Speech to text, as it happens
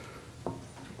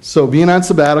So being on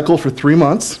sabbatical for 3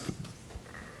 months,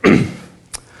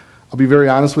 I'll be very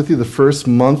honest with you, the first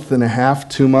month and a half,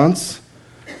 2 months,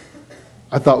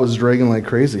 I thought was dragging like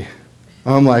crazy.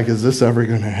 I'm like, is this ever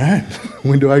going to end?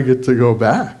 When do I get to go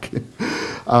back?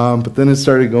 But then it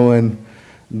started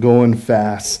going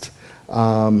fast.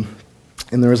 And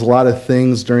there was a lot of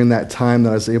things during that time that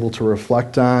I was able to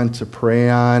reflect on, to pray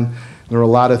on. There were a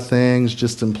lot of things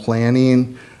just in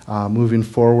planning. Moving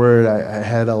forward, I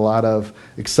had a lot of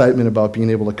excitement about being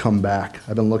able to come back.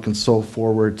 I've been looking so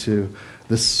forward to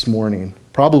this morning.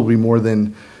 Probably more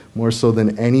so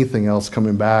than anything else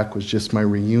coming back was just my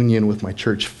reunion with my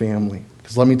church family.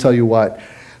 Because let me tell you what,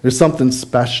 there's something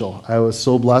special. I was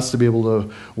so blessed to be able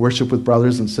to worship with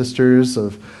brothers and sisters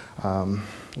of,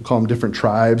 we'll call them different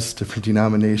tribes, different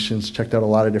denominations, checked out a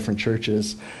lot of different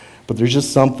churches. But there's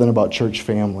just something about church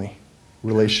family,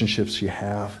 relationships you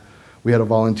have. We had a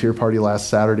volunteer party last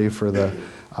Saturday for the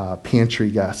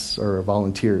pantry guests or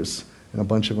volunteers, and a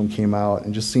bunch of them came out.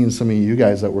 And just seeing some of you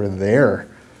guys that were there,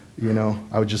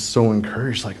 I was just so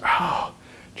encouraged, like, oh,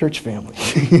 church family,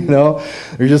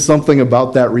 There's just something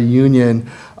about that reunion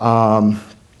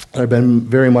I've been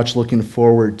very much looking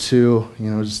forward to,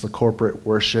 just the corporate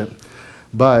worship.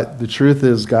 But the truth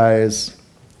is, guys,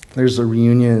 there's a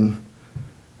reunion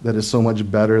that is so much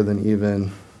better than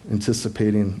even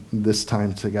anticipating this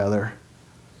time together,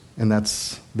 and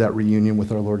that's that reunion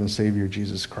with our Lord and Savior,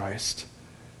 Jesus Christ.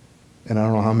 And I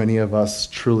don't know how many of us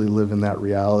truly live in that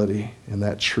reality and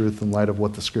that truth in light of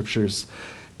what the Scriptures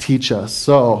teach us.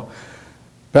 So,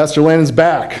 Pastor Landon's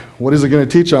back. What is it going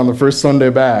to teach on the first Sunday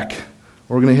back?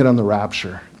 We're going to hit on the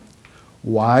rapture.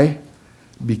 Why?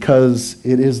 Because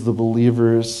it is the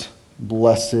believer's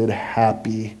blessed,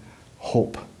 happy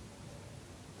hope.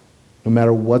 No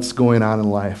matter what's going on in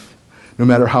life, no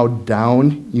matter how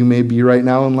down you may be right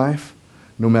now in life,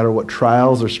 no matter what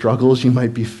trials or struggles you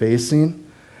might be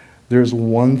facing, there's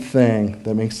one thing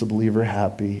that makes the believer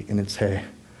happy, and it's, hey,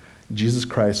 Jesus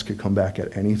Christ could come back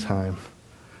at any time.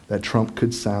 That trump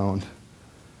could sound.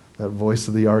 That voice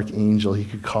of the archangel, he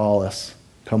could call us,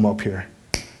 come up here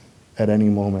at any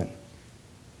moment.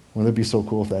 Wouldn't it be so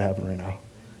cool if that happened right now?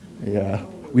 Yeah.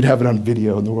 We'd have it on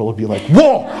video, and the world would be like,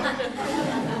 whoa!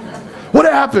 What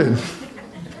happened?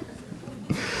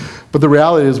 But the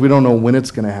reality is we don't know when it's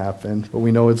going to happen, but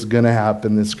we know it's going to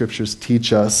happen. The Scriptures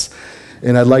teach us.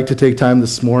 And I'd like to take time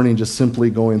this morning just simply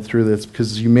going through this,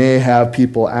 because you may have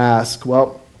people ask,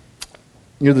 well,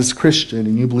 you're this Christian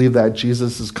and you believe that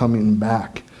Jesus is coming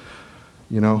back.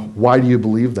 Why do you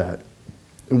believe that?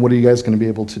 And what are you guys going to be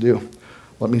able to do?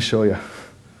 Let me show you.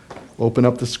 Open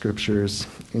up the Scriptures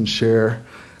and share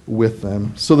with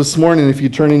them. So this morning, if you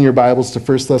turn in your Bibles to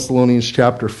 1 Thessalonians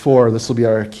chapter 4, this will be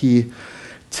our key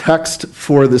text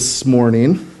for this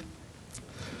morning.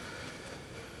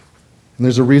 And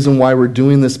there's a reason why we're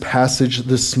doing this passage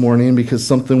this morning, because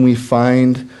something we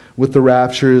find with the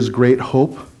rapture is great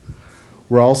hope.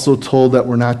 We're also told that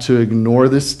we're not to ignore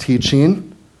this teaching.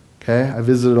 Okay, I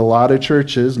visited a lot of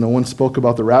churches. No one spoke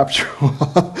about the rapture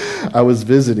while I was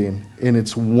visiting. And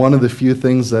it's one of the few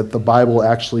things that the Bible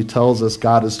actually tells us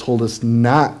God has told us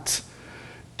not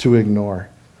to ignore.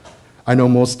 I know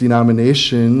most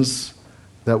denominations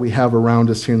that we have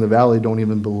around us here in the valley don't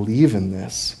even believe in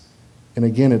this. And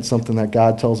again, it's something that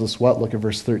God tells us what? Look at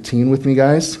verse 13 with me,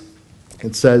 guys.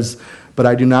 It says, but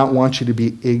I do not want you to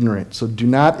be ignorant. So do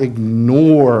not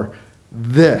ignore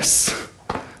this,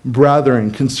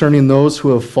 brethren, concerning those who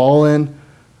have fallen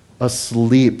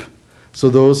asleep. So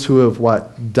those who have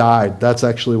what? Died. That's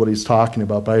actually what he's talking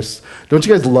about. But don't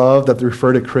you guys love that they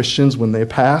refer to Christians when they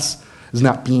pass as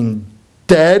not being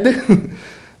dead?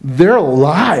 They're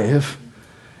alive.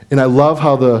 And I love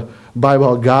how the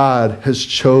Bible, God has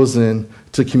chosen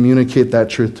to communicate that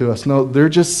truth to us. No, they're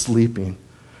just sleeping.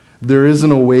 There is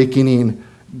an awakening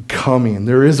coming.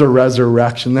 There is a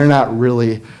resurrection. They're not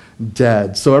really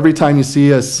dead. So every time you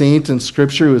see a saint in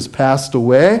Scripture who has passed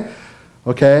away,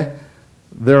 okay,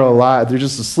 they're alive. They're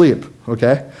just asleep,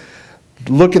 okay?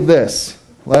 Look at this.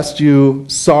 Lest you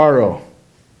sorrow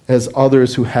as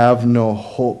others who have no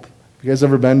hope. You guys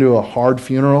ever been to a hard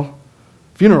funeral?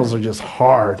 Funerals are just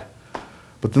hard.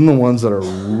 But then the ones that are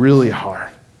really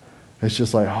hard, it's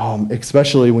just like, oh,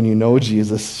 especially when you know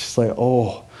Jesus, it's just like,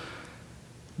 oh,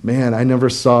 man, I never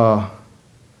saw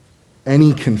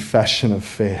any confession of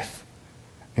faith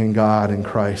in God and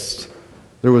Christ.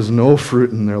 There was no fruit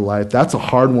in their life. That's a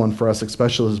hard one for us,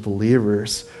 especially as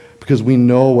believers, because we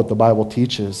know what the Bible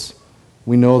teaches.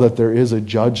 We know that there is a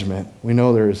judgment. We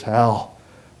know there is hell.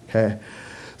 Okay?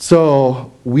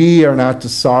 So we are not to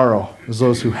sorrow as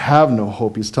those who have no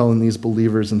hope. He's telling these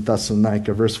believers in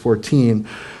Thessalonica, verse 14,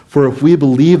 for if we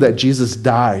believe that Jesus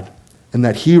died and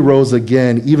that he rose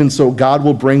again, even so God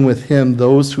will bring with him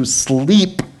those who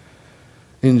sleep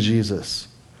in Jesus.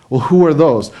 Well, who are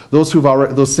those?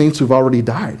 Those saints who've already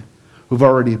died, who've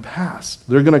already passed.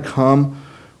 They're going to come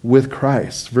with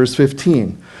Christ. Verse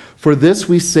 15, for this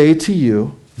we say to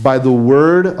you by the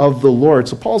word of the Lord.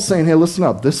 So Paul's saying, hey, listen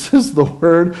up. This is the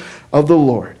word of the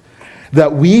Lord,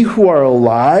 that we who are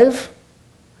alive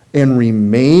and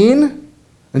remain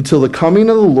until the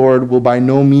coming of the Lord will by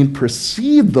no means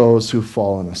precede those who've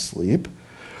fallen asleep.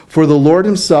 For the Lord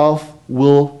himself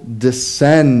will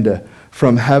descend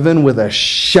from heaven with a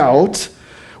shout,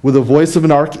 with the voice of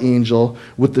an archangel,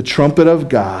 with the trumpet of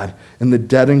God, and the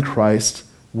dead in Christ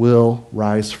will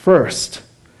rise first.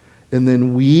 And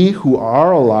then we who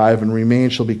are alive and remain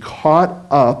shall be caught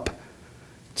up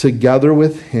together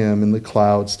with him in the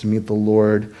clouds to meet the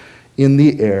Lord in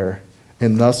the air,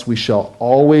 and thus we shall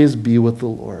always be with the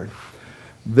Lord.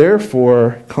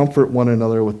 Therefore, comfort one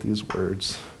another with these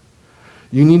words.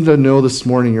 You need to know this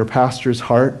morning, your pastor's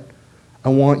heart, I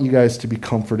want you guys to be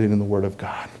comforted in the Word of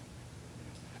God.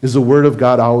 Is the Word of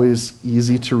God always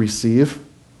easy to receive?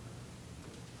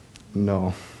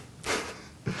 No.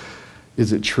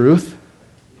 Is it truth?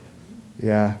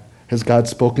 Yeah. Has God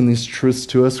spoken these truths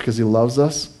to us because he loves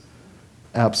us?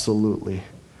 Absolutely.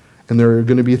 And there are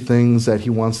going to be things that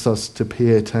he wants us to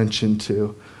pay attention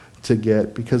to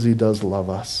get, because he does love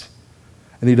us.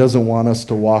 And he doesn't want us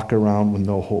to walk around with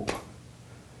no hope.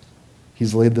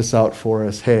 He's laid this out for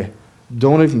us. Hey,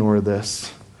 don't ignore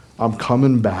this. I'm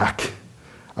coming back.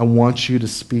 I want you to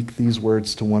speak these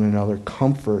words to one another.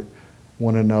 Comfort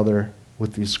one another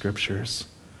with these scriptures.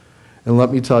 And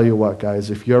let me tell you what, guys,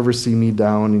 if you ever see me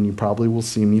down, and you probably will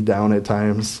see me down at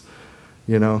times,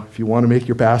 if you want to make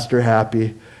your pastor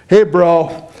happy, hey,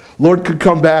 bro, Lord could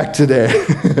come back today.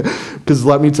 Because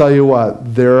let me tell you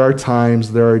what, there are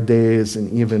times, there are days,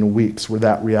 and even weeks where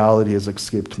that reality has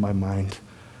escaped my mind.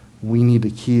 We need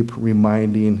to keep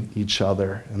reminding each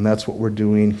other, and that's what we're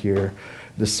doing here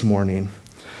this morning.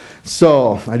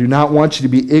 So, I do not want you to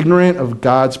be ignorant of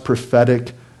God's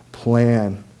prophetic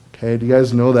plan. Okay, do you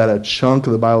guys know that a chunk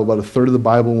of the Bible, about a third of the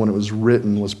Bible when it was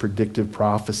written, was predictive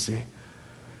prophecy?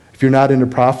 If you're not into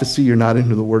prophecy, you're not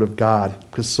into the Word of God,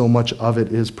 because so much of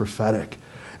it is prophetic.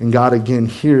 And God, again,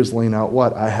 here is laying out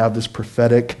what? I have this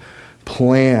prophetic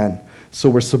plan.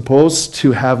 So we're supposed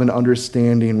to have an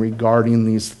understanding regarding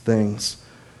these things,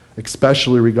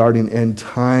 especially regarding end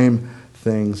time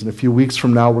things. In a few weeks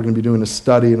from now, we're going to be doing a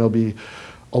study, and it'll be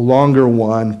a longer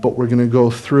one, but we're going to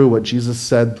go through what Jesus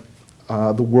said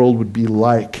the world would be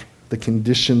like, the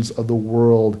conditions of the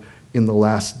world in the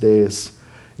last days.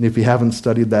 And if you haven't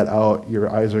studied that out,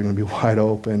 your eyes are going to be wide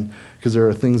open, because there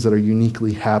are things that are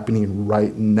uniquely happening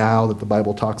right now that the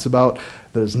Bible talks about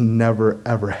that has never,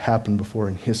 ever happened before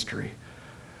in history.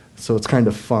 So it's kind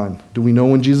of fun. Do we know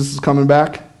when Jesus is coming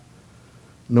back?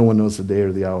 No one knows the day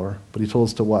or the hour. But he told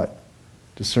us to what?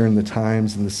 Discern the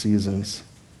times and the seasons.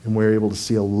 And we're able to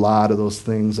see a lot of those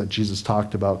things that Jesus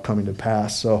talked about coming to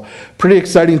pass. So pretty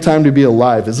exciting time to be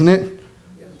alive, isn't it?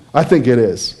 Yes. I think it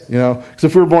is. Because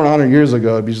if we were born 100 years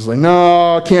ago, it'd be just like,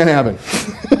 no, it can't happen.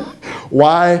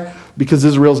 Why? Because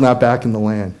Israel's not back in the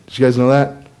land. Did you guys know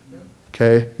that?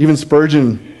 Okay. Even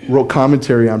Spurgeon wrote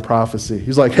commentary on prophecy.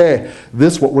 He's like, hey,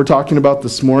 what we're talking about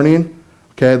this morning,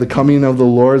 okay, the coming of the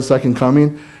Lord, second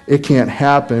coming, it can't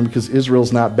happen because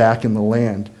Israel's not back in the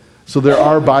land. So there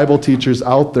are Bible teachers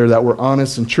out there that were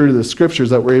honest and true to the scriptures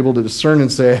that were able to discern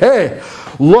and say, hey,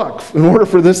 look, in order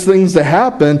for this things to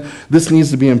happen, this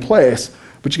needs to be in place.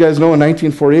 But you guys know in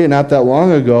 1948, not that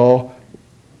long ago,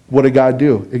 what did God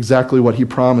do? Exactly what he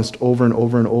promised over and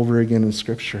over and over again in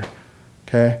scripture.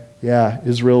 Okay? Yeah,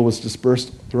 Israel was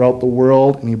dispersed throughout the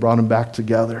world, and he brought them back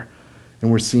together.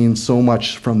 And we're seeing so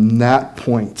much from that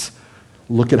point.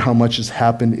 Look at how much has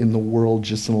happened in the world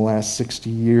just in the last 60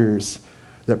 years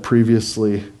that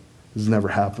previously has never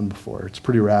happened before. It's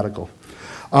pretty radical.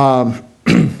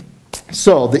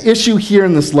 So the issue here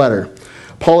in this letter,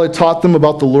 Paul had taught them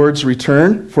about the Lord's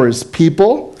return for his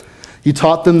people. He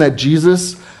taught them that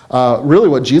Jesus, really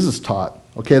what Jesus taught,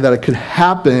 okay, that it could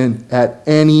happen at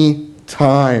any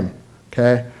time,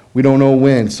 okay? We don't know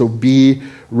when, so be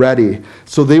ready.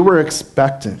 So they were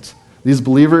expectant. These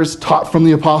believers taught from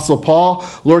the Apostle Paul,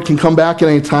 Lord can come back at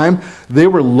any time. They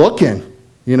were looking.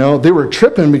 They were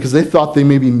tripping because they thought they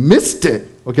maybe missed it,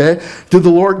 okay? Did the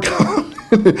Lord come?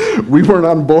 We weren't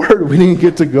on board. We didn't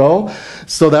get to go.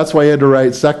 So that's why he had to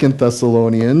write 2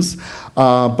 Thessalonians.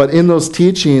 But in those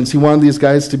teachings, he wanted these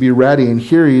guys to be ready. And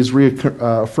here he's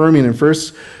reaffirming in 1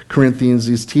 Corinthians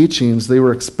these teachings. They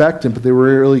were expectant, but they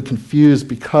were really confused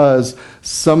because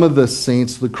some of the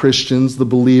saints, the Christians, the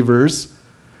believers,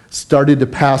 started to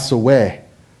pass away.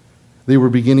 They were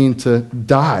beginning to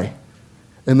die.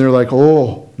 And they're like,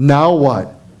 oh, now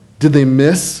what? Did they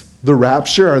miss the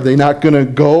rapture? Are they not going to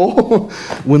go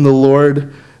when the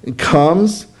Lord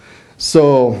comes?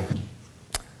 So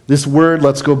this word,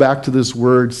 let's go back to this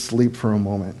word sleep for a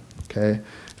moment. Okay,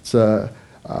 it's a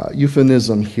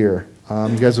euphemism here.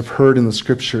 You guys have heard in the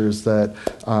scriptures that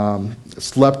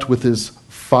slept with his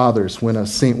fathers. When a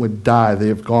saint would die, they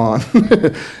have gone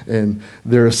and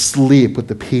they're asleep with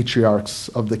the patriarchs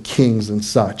of the kings and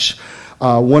such.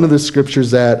 One of the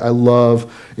scriptures that I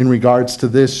love in regards to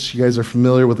this, you guys are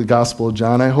familiar with the Gospel of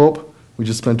John, I hope. We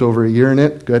just spent over a year in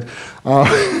it. Good.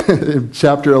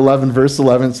 Chapter 11, verse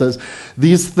 11 says,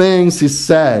 "These things he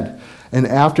said, and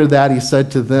after that he said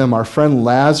to them, our friend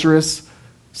Lazarus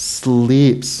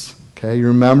sleeps." Okay, you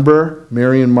remember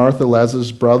Mary and Martha,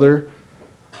 Lazarus' brother?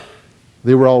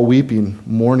 They were all weeping,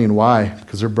 mourning. Why?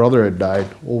 Because their brother had died.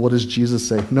 Well, what does Jesus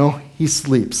say? No, he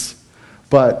sleeps.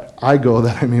 But I go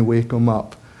that I may wake him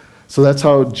up. So that's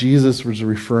how Jesus was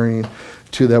referring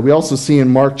to that. We also see in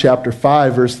Mark chapter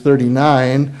 5, verse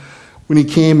 39, when he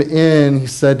came in, he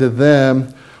said to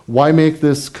them, "Why make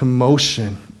this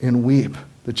commotion and weep?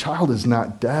 The child is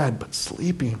not dead, but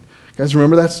sleeping." You guys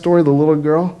remember that story, the little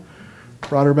girl?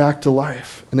 Brought her back to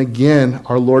life. And again,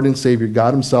 our Lord and Savior,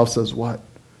 God himself says what?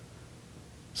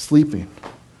 Sleeping.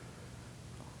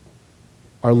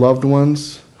 Our loved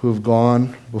ones who have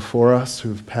gone before us, who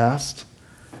have passed,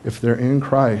 if they're in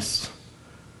Christ,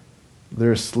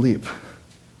 they're asleep.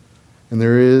 And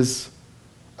there is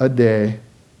a day,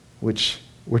 which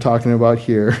we're talking about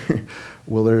here,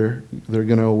 where they're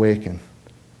going to awaken.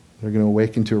 They're going to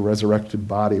awaken to a resurrected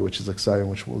body, which is exciting,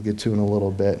 which we'll get to in a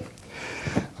little bit.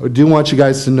 I do want you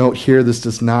guys to note here, this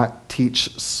does not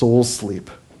teach soul sleep,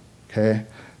 okay?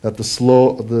 That the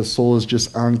soul is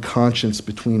just unconscious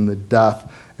between the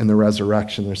death and the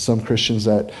resurrection. There's some Christians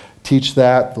that teach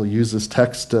that. They'll use this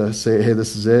text to say, hey,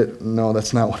 this is it. No,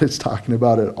 that's not what it's talking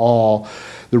about at all.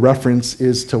 The reference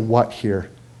is to what here?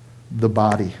 The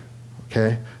body,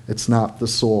 okay? It's not the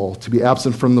soul. To be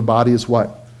absent from the body is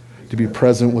what? To be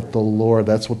present with the Lord.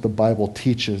 That's what the Bible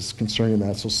teaches concerning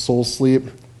that. So soul sleep,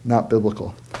 not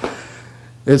biblical.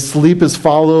 As sleep is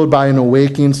followed by an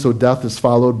awakening, so death is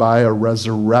followed by a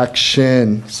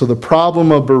resurrection. So the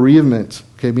problem of bereavement,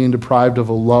 okay, being deprived of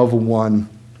a loved one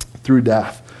through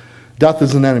death. Death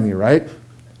is an enemy, right?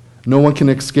 No one can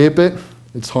escape it.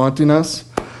 It's haunting us.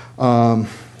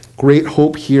 Great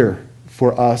hope here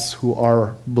for us who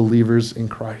are believers in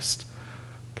Christ.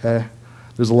 Okay?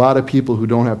 There's a lot of people who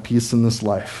don't have peace in this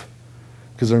life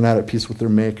because they're not at peace with their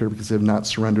Maker, because they have not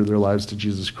surrendered their lives to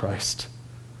Jesus Christ.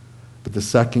 But the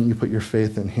second you put your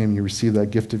faith in him, you receive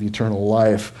that gift of eternal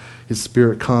life. His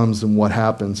Spirit comes, and what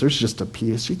happens? There's just a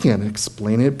peace. You can't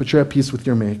explain it, but you're at peace with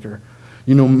your Maker.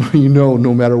 You know,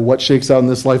 no matter what shakes out in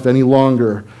this life any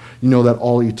longer, you know that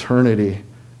all eternity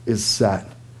is set.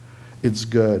 It's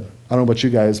good. I don't know about you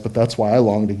guys, but that's why I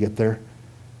long to get there.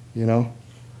 You know?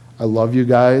 I love you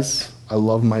guys. I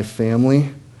love my family.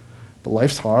 But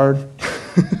life's hard.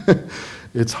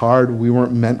 It's hard. We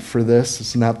weren't meant for this.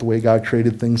 It's not the way God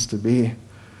created things to be.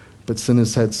 But sin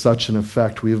has had such an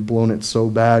effect. We have blown it so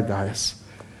bad, guys.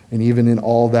 And even in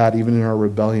all that, even in our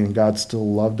rebellion, God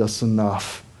still loved us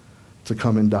enough to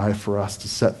come and die for us, to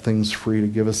set things free, to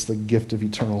give us the gift of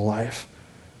eternal life.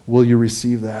 Will you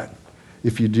receive that?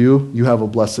 If you do, you have a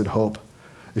blessed hope.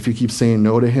 If you keep saying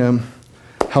no to him,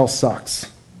 hell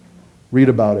sucks. Read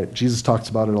about it. Jesus talks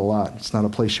about it a lot. It's not a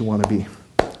place you want to be,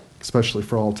 especially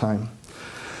for all time.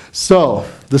 So,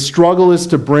 the struggle is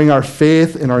to bring our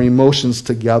faith and our emotions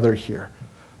together here,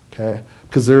 okay?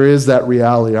 Because there is that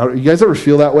reality. You guys ever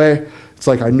feel that way? It's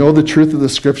like, I know the truth of the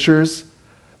scriptures.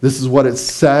 This is what it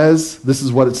says. This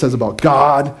is what it says about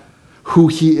God, who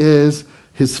he is,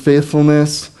 his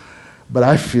faithfulness. But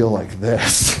I feel like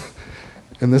this,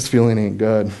 and this feeling ain't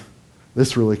good.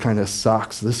 This really kind of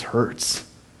sucks. This hurts.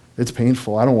 It's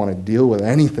painful. I don't want to deal with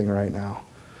anything right now.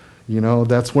 You know,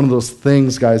 that's one of those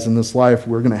things, guys, in this life.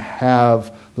 We're going to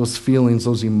have those feelings,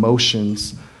 those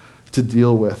emotions to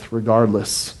deal with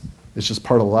regardless. It's just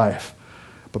part of life.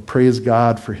 But praise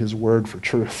God for his word, for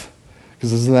truth.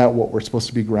 Because isn't that what we're supposed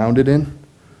to be grounded in?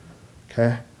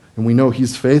 Okay? And we know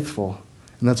he's faithful.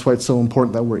 And that's why it's so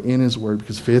important that we're in his word,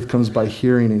 because faith comes by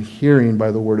hearing, and hearing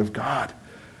by the word of God.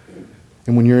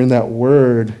 And when you're in that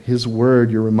word, his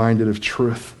word, you're reminded of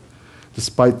truth.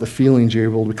 Despite the feelings, you're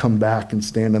able to come back and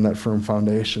stand on that firm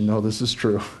foundation. No, this is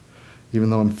true. Even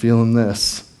though I'm feeling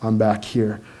this, I'm back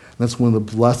here. And that's one of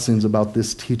the blessings about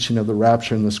this teaching of the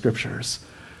rapture in the scriptures.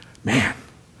 Man,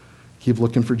 keep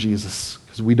looking for Jesus,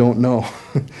 because we don't know.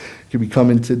 It could be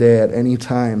coming today at any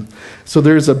time. So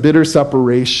there's a bitter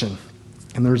separation.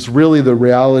 And there's really the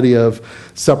reality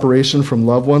of separation from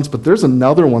loved ones, but there's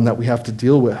another one that we have to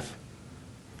deal with.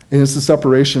 And it's the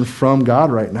separation from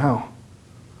God right now.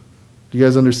 Do you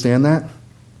guys understand that?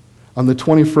 On the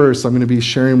 21st, I'm going to be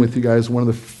sharing with you guys one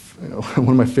of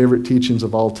my favorite teachings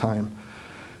of all time.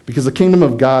 Because the kingdom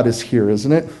of God is here,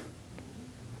 isn't it?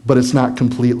 But it's not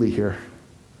completely here.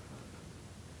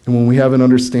 And when we have an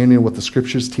understanding of what the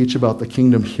scriptures teach about the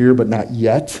kingdom here, but not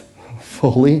yet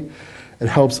fully, it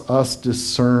helps us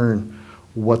discern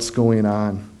what's going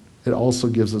on. It also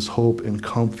gives us hope and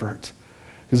comfort.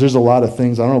 Because there's a lot of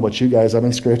things, I don't know about you guys, I've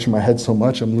been scratching my head so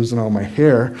much, I'm losing all my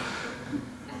hair.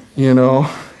 You know,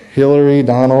 Hillary,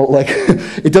 Donald, like,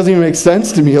 it doesn't even make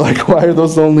sense to me. Like, why are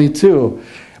those only two?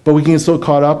 But we can get so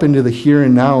caught up into the here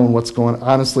and now and what's going on.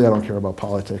 Honestly, I don't care about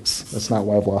politics. That's not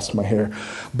why I've lost my hair.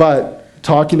 But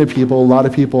talking to people, a lot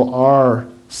of people are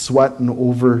sweating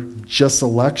over just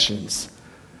elections.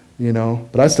 You know,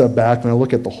 but I step back and I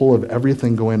look at the whole of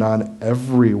everything going on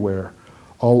everywhere,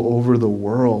 all over the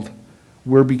world.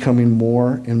 We're becoming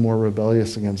more and more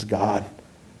rebellious against God.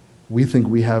 We think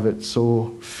we have it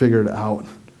so figured out.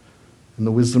 And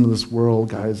the wisdom of this world,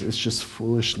 guys, is just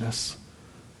foolishness.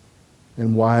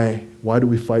 And why do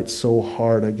we fight so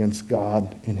hard against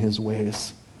God in his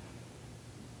ways?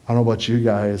 I don't know about you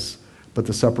guys, but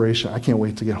the separation, I can't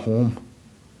wait to get home.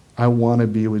 I want to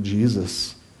be with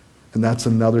Jesus. And that's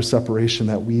another separation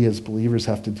that we as believers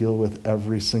have to deal with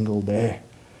every single day.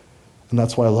 And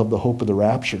that's why I love the hope of the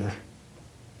rapture.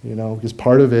 You know, because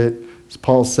part of it, as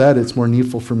Paul said, it's more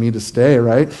needful for me to stay,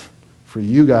 right? For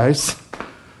you guys.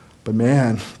 But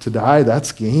man, to die,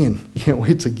 that's gain. Can't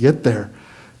wait to get there,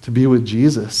 to be with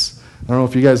Jesus. I don't know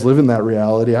if you guys live in that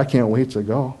reality. I can't wait to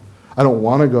go. I don't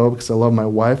want to go because I love my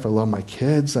wife. I love my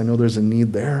kids. I know there's a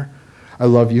need there. I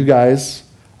love you guys.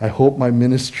 I hope my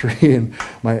ministry and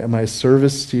my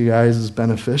service to you guys is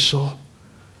beneficial.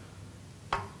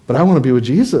 But I want to be with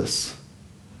Jesus.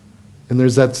 And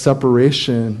there's that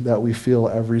separation that we feel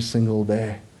every single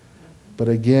day. But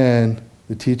again,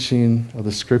 the teaching of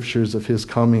the scriptures of his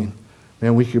coming,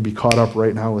 man, we could be caught up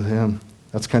right now with him.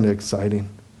 That's kind of exciting.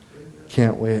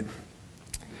 Can't wait.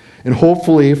 And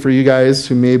hopefully for you guys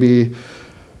who maybe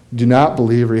do not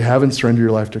believe or you haven't surrendered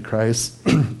your life to Christ,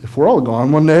 if we're all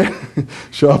gone one day,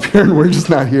 show up here and we're just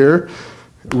not here,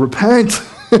 repent.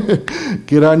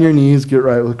 Get on your knees, get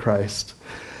right with Christ.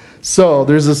 So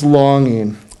there's this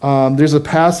longing. There's a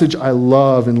passage I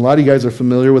love, and a lot of you guys are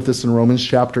familiar with this in Romans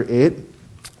chapter 8.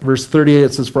 Verse 38,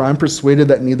 it says, "For I'm persuaded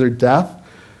that neither death,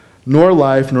 nor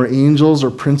life, nor angels,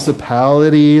 or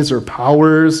principalities, or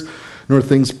powers, nor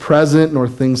things present, nor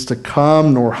things to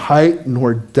come, nor height,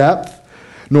 nor depth,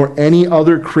 nor any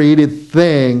other created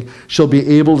thing shall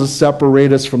be able to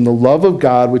separate us from the love of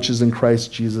God which is in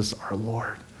Christ Jesus our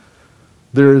Lord."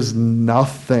 There is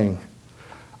nothing.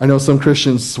 I know some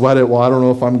Christians sweat it. Well, I don't know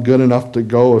if I'm good enough to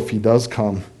go if he does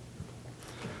come.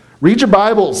 Read your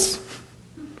Bibles.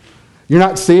 You're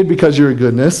not saved because of your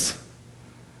goodness.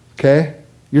 Okay?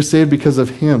 You're saved because of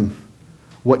him.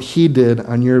 What he did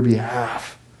on your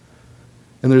behalf.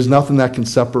 And there's nothing that can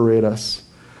separate us.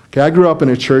 Okay, I grew up in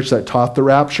a church that taught the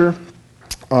rapture,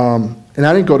 and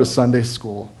I didn't go to Sunday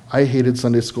school. I hated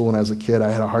Sunday school when I was a kid.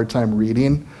 I had a hard time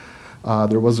reading.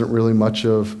 There wasn't really much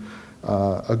of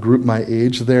a group my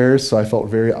age there, so I felt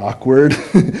very awkward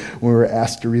when we were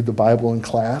asked to read the Bible in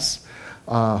class,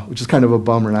 which is kind of a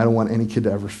bummer, and I don't want any kid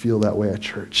to ever feel that way at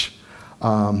church.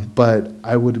 But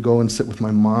I would go and sit with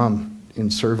my mom in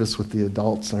service with the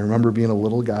adults. And I remember being a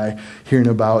little guy hearing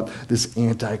about this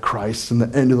Antichrist and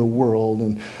the end of the world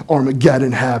and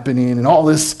Armageddon happening and all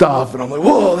this stuff. And I'm like,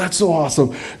 whoa, that's so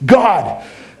awesome. God,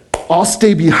 I'll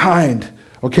stay behind,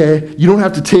 okay? You don't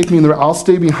have to take me in there. I'll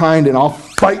stay behind and I'll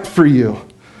fight for you.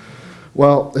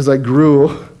 Well, as I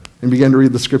grew and began to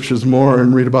read the scriptures more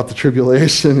and read about the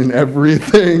tribulation and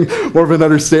everything, more of an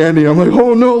understanding, I'm like,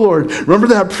 oh no, Lord, remember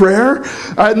that prayer?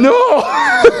 No,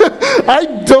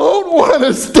 I don't want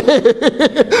to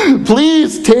stay.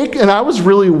 Please take, and I was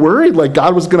really worried like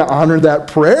God was going to honor that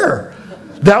prayer.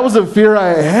 That was a fear I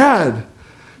had,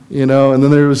 you know, and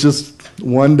then there was just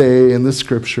one day in the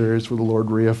scriptures where the Lord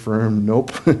reaffirmed,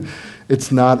 nope,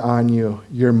 it's not on you.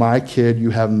 You're my kid.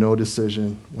 You have no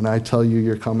decision. When I tell you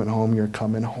you're coming home, you're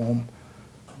coming home.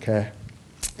 Okay?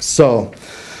 So,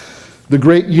 The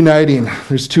great uniting.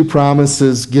 There's two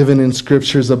promises given in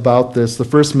scriptures about this. The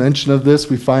first mention of this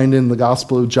we find in the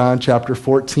Gospel of John chapter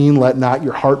 14. Let not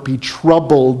your heart be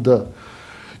troubled.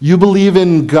 You believe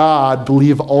in God,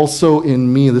 believe also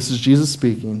in me. This is Jesus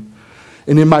speaking.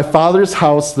 And in my Father's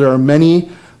house there are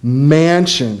many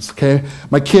mansions. Okay,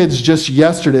 my kids just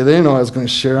yesterday, they didn't know I was going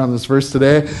to share on this verse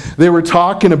today. They were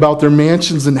talking about their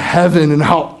mansions in heaven and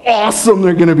how awesome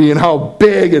they're going to be and how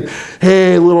big. And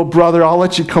hey, little brother, I'll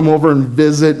let you come over and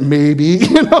visit, maybe.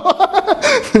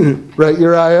 Right,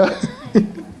 Uriah?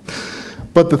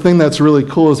 But the thing that's really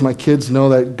cool is my kids know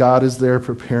that God is there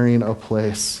preparing a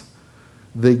place.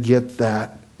 They get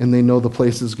that. And they know the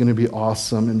place is going to be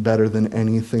awesome and better than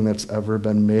anything that's ever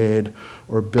been made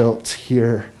or built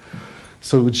here.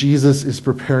 So Jesus is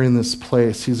preparing this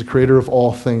place. He's the creator of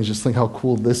all things. Just think how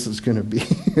cool this is going to be.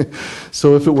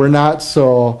 So if it were not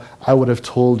so, I would have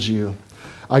told you.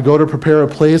 I go to prepare a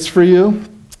place for you.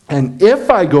 And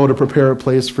if I go to prepare a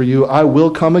place for you, I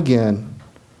will come again.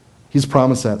 He's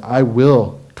promised that. I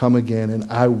will come again and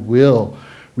I will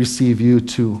receive you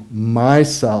to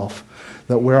myself,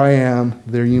 that where I am,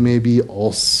 there you may be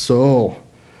also.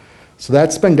 So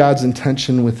that's been God's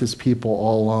intention with his people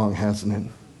all along, hasn't it?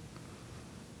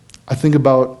 I think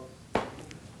about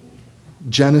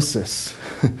Genesis,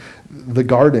 the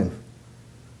garden.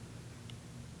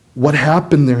 What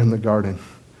happened there in the garden?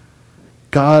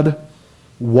 God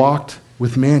walked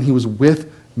with man. He was with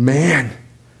man.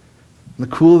 In the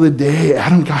cool of the day,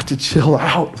 Adam got to chill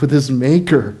out with his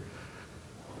maker.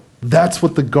 That's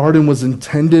what the garden was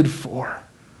intended for.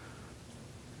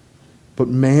 But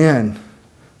man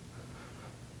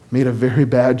made a very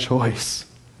bad choice.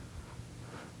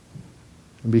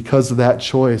 And because of that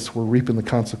choice, we're reaping the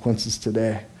consequences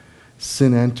today.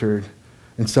 Sin entered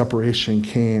and separation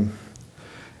came.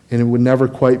 And it would never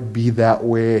quite be that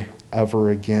way ever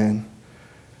again.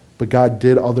 But God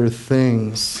did other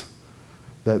things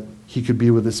that he could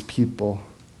be with his people.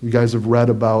 You guys have read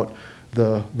about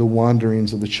the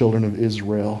wanderings of the children of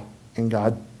Israel. And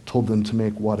God told them to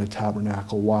make what? A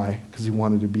tabernacle. Why? Because he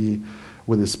wanted to be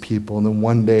with his people. And then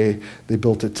one day they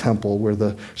built a temple where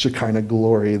the Shekinah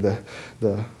glory,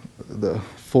 the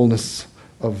fullness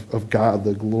of God,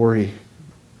 the glory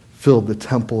filled the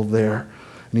temple there.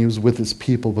 And he was with his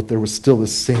people, but there was still the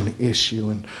same issue.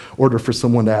 In order for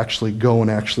someone to actually go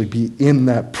and actually be in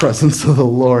that presence of the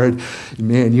Lord,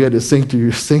 man, you had to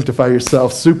sanctify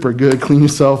yourself super good, clean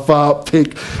yourself up,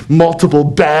 take multiple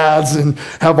baths, and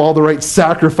have all the right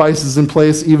sacrifices in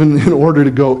place, even in order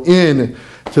to go in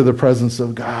to the presence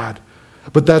of God.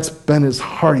 But that's been his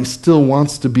heart. He still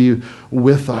wants to be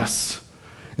with us.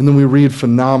 And then we read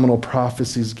phenomenal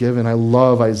prophecies given. I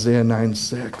love Isaiah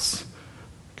 9:6.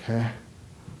 Okay?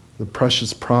 The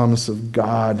precious promise of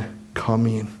God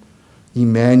coming.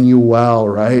 Emmanuel,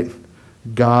 right?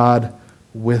 God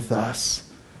with us.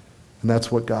 And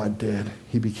that's what God did.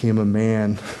 He became a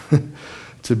man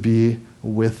to be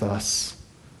with us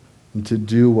and to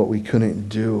do what we couldn't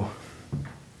do.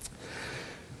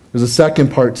 There's a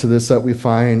second part to this that we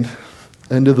find,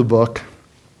 end of the book,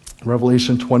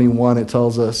 Revelation 21. It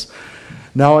tells us,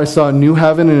 now I saw a new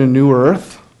heaven and a new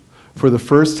earth, for the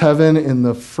first heaven and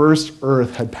the first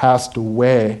earth had passed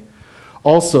away.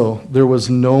 Also, there was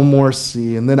no more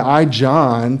sea. And then I,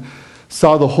 John,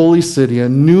 saw the holy city, a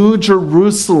new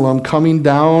Jerusalem coming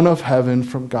down of heaven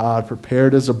from God,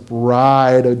 prepared as a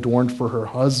bride adorned for her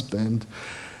husband.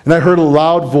 And I heard a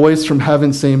loud voice from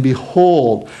heaven saying,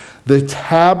 behold, the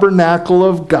tabernacle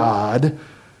of God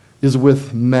is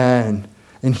with men,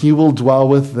 and he will dwell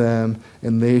with them,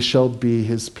 and they shall be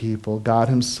his people. God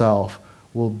himself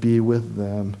will be with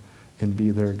them and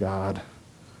be their God.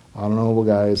 I don't know,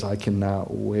 guys, I cannot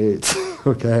wait,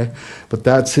 okay? But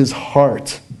that's his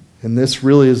heart. And this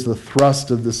really is the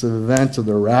thrust of this event of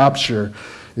the rapture,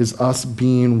 is us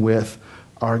being with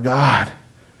our God.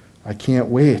 I can't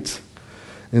wait.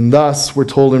 And thus, we're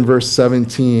told in verse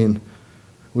 17,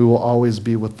 we will always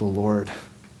be with the Lord.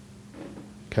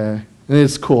 Okay? And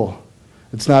it's cool.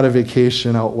 It's not a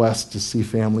vacation out west to see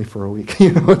family for a week.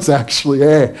 It's actually,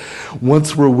 hey,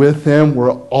 once we're with him,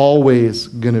 we're always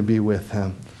going to be with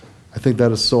him. I think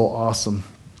that is so awesome.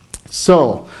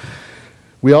 So,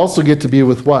 we also get to be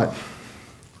with what?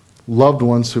 Loved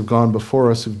ones who've gone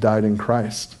before us, who've died in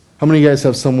Christ. How many of you guys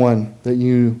have someone that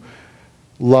you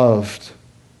love,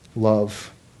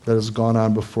 that has gone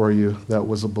on before you, that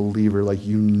was a believer, like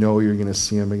you know you're going to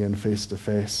see him again face to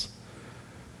face?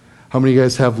 How many of you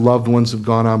guys have loved ones who've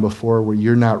gone on before where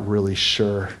you're not really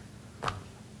sure?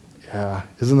 Yeah,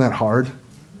 isn't that hard?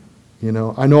 I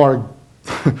know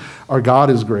our God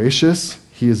is gracious.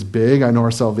 He is big. I know our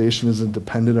salvation isn't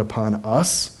dependent upon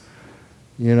us,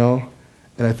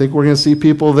 And I think we're going to see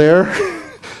people there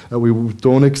that we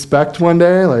don't expect one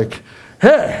day, like,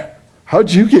 hey,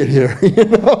 how'd you get here?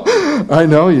 I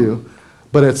know you.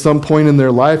 But at some point in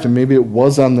their life, and maybe it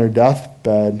was on their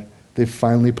deathbed, they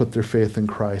finally put their faith in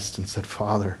Christ and said,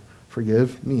 Father,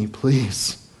 forgive me,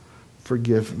 please.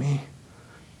 Forgive me.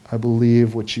 I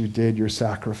believe what you did, your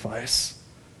sacrifice.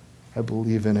 I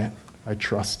believe in it. I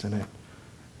trust in it.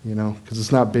 Because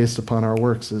it's not based upon our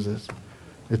works, is it?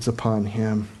 It's upon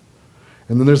him.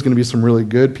 And then there's going to be some really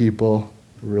good people,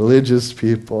 religious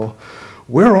people.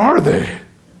 Where are they?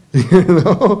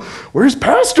 Where's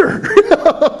Pastor?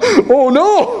 Oh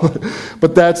no!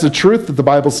 But that's the truth that the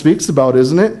Bible speaks about,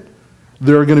 isn't it?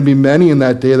 There are going to be many in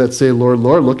that day that say, Lord,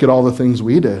 Lord, look at all the things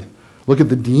we did. Look at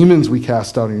the demons we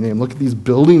cast out in your name. Look at these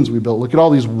buildings we built. Look at all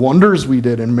these wonders we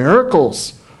did and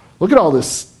miracles. Look at all this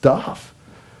stuff.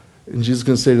 And Jesus is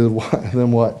going to say to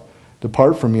them what?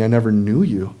 Depart from me, I never knew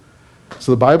you.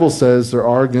 So the Bible says there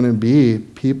are going to be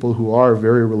people who are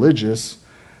very religious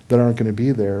that aren't going to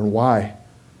be there. And why?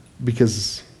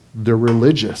 Because they're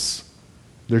religious.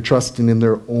 They're trusting in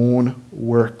their own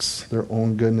works, their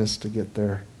own goodness to get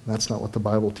there. That's not what the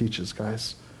Bible teaches,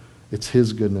 guys. It's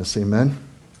his goodness. Amen?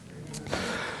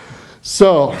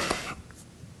 So,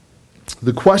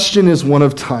 the question is one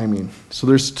of timing. So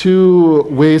there's two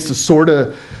ways to sort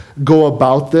of go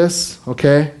about this,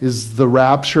 okay? Is the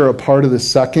rapture a part of the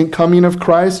second coming of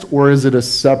Christ, or is it a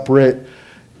separate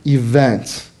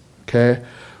event, okay?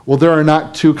 Well, there are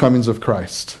not two comings of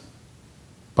Christ.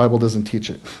 The Bible doesn't teach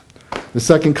it. The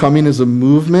second coming is a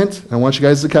movement. I want you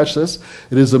guys to catch this.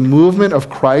 It is a movement of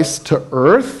Christ to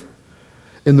earth.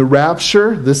 In the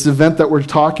rapture, this event that we're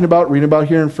talking about, reading about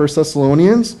here in 1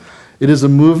 Thessalonians, it is a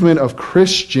movement of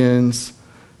Christians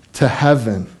to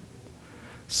heaven.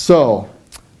 So,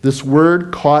 this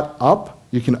word caught up,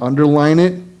 you can underline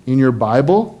it in your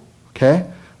Bible, okay?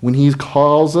 When he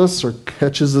calls us or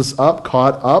catches us up,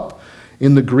 caught up,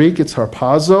 in the Greek it's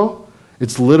harpazo.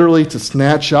 It's literally to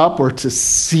snatch up or to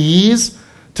seize,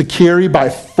 to carry by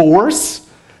force.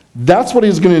 That's what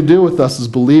he's going to do with us as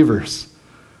believers,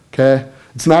 okay?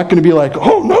 It's not going to be like,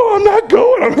 oh, no, I'm not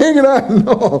going, I'm hanging on.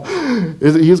 No.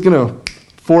 He's going to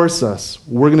force us.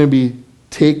 We're going to be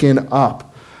taken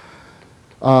up.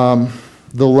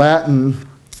 The Latin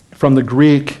from the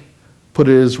Greek put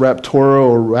it as raptoro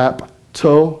or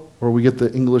rapto, or we get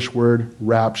the English word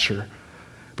rapture.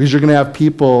 Because you're going to have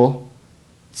people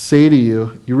say to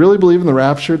you, you really believe in the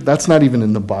rapture? That's not even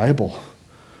in the Bible.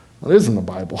 Well, it is in the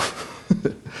Bible.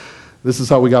 This is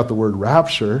how we got the word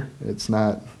rapture. It's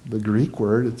not the Greek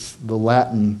word, it's the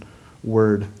Latin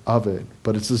word of it.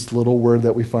 But it's this little word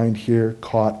that we find here,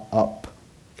 caught up.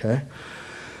 Okay?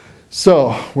 So,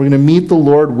 we're going to meet the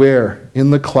Lord where? In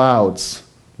the clouds.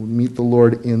 We meet the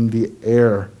Lord in the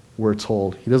air, we're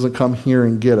told. He doesn't come here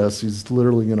and get us. He's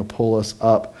literally going to pull us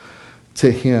up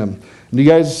to him. And you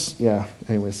guys,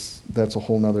 anyways, that's a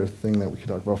whole nother thing that we could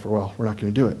talk about for a while. We're not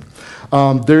going to do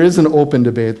it. There is an open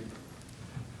debate.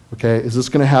 Okay, is this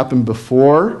going to happen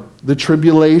before the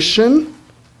tribulation,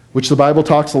 which the Bible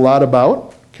talks a lot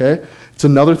about? Okay, it's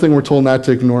another thing we're told not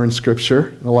to ignore in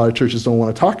Scripture. A lot of churches don't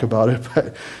want to talk about it,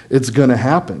 but it's going to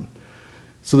happen.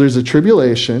 So there's a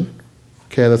tribulation,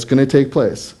 okay, that's going to take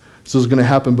place. So is it going to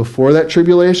happen before that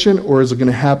tribulation, or is it going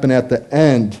to happen at the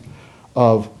end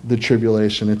of the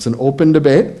tribulation? It's an open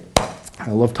debate.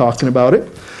 I love talking about it.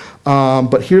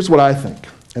 But here's what I think.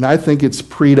 And I think it's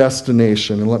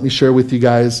predestination. And let me share with you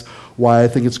guys why I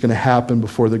think it's going to happen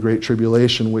before the Great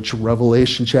Tribulation, which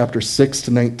Revelation chapter 6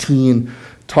 to 19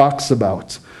 talks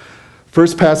about.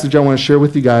 First passage I want to share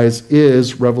with you guys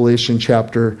is Revelation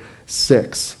chapter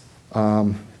 6.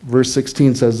 Verse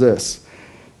 16 says this,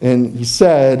 and he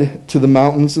said to the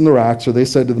mountains and the rocks, or they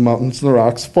said to the mountains and the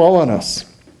rocks, fall on us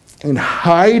and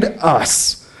hide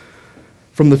us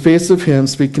from the face of him,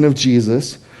 speaking of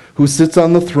Jesus, who sits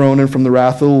on the throne, and from the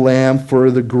wrath of the Lamb, for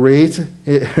the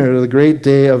great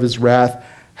day of his wrath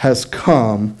has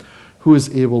come, who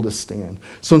is able to stand.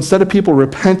 So instead of people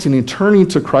repenting and turning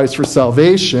to Christ for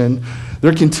salvation,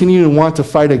 they're continuing to want to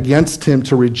fight against him,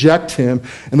 to reject him,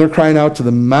 and they're crying out to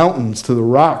the mountains, to the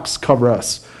rocks, cover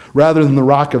us, rather than the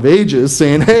Rock of Ages,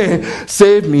 saying, hey,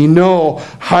 save me, no,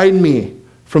 hide me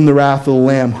from the wrath of the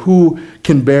Lamb, who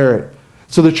can bear it?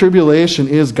 So the tribulation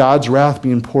is God's wrath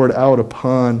being poured out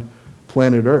upon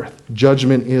planet Earth.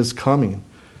 Judgment is coming.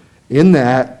 In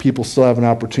that, people still have an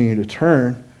opportunity to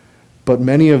turn, but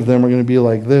many of them are going to be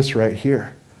like this right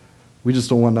here. We just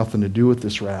don't want nothing to do with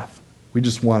this wrath. We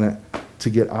just want it to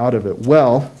get out of it.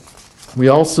 Well, we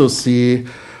also see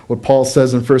what Paul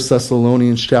says in 1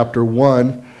 Thessalonians chapter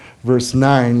 1, verse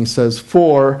 9. He says,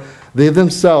 for They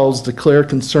themselves declare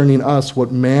concerning us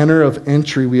what manner of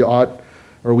entry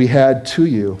we had to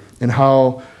you, and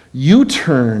how you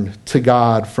turned to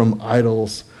God from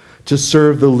idols to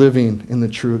serve the living and the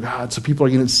true God. So people are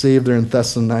getting saved there in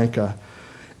Thessalonica.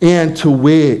 And to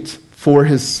wait for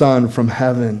his Son from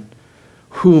heaven,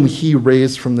 whom he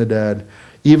raised from the dead,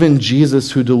 even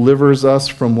Jesus, who delivers us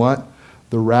from what?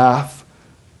 The wrath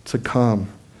to come.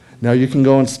 Now you can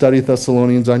go and study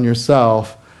Thessalonians on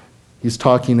yourself. He's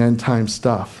talking end time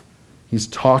stuff. He's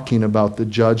talking about the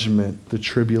judgment, the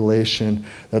tribulation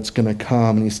that's going to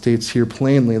come. And he states here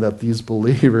plainly that these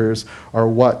believers are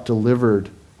what? Delivered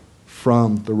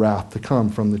from the wrath to come,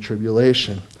 from the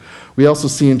tribulation. We also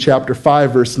see in chapter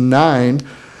 5, verse 9,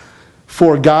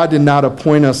 for God did not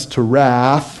appoint us to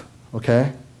wrath,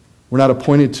 okay? We're not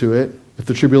appointed to it. If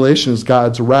the tribulation is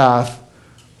God's wrath,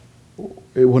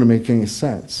 it wouldn't make any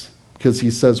sense. Because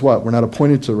he says what? We're not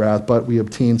appointed to wrath, but we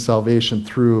obtain salvation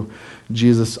through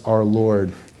Jesus our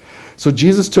Lord. So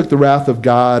Jesus took the wrath of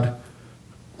God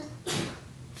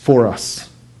for us,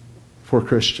 for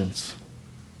Christians.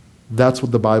 That's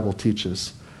what the Bible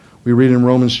teaches. We read in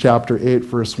Romans chapter 8,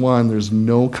 verse 1, there's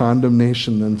no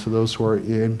condemnation then to those who are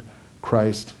in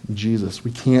Christ Jesus.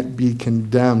 We can't be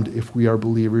condemned if we are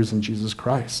believers in Jesus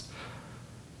Christ.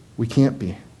 We can't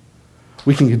be.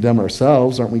 We can condemn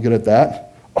ourselves. Aren't we good at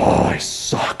that? Oh, I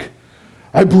suck.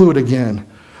 I blew it again.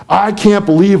 I can't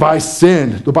believe I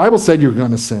sinned. The Bible said you're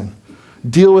going to sin.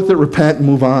 Deal with it, repent, and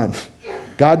move on.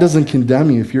 God doesn't condemn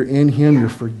you. If you're in him, you're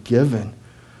forgiven.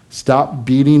 Stop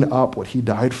beating up what he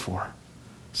died for.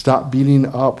 Stop beating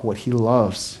up what he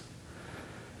loves.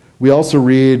 We also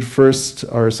read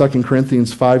 2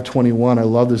 Corinthians 5:21. I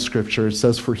love this scripture. It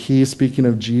says, for he, speaking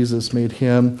of Jesus, made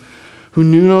him who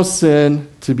knew no sin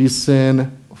to be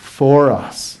sin for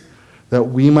us, that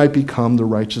we might become the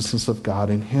righteousness of God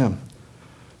in him.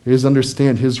 You guys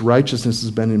understand, his righteousness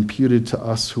has been imputed to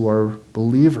us who are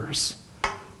believers.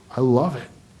 I love it.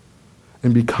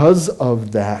 And because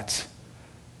of that,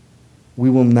 we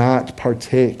will not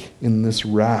partake in this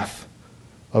wrath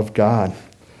of God.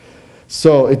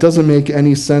 So it doesn't make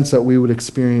any sense that we would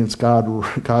experience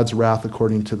God's wrath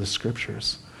according to the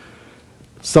scriptures.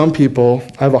 Some people,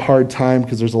 I have a hard time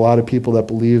because there's a lot of people that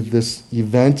believe this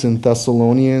event in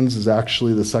Thessalonians is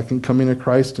actually the second coming of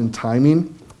Christ in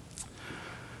timing.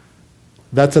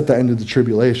 That's at the end of the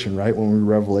tribulation, right? When we read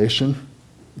Revelation,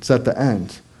 it's at the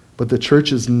end. But the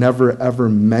church is never, ever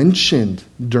mentioned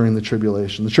during the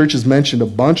tribulation. The church is mentioned a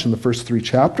bunch in the first 3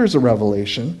 chapters of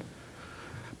Revelation.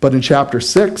 But in chapter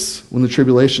 6, when the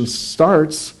tribulation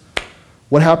starts,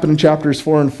 what happened in chapters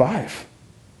 4 and 5?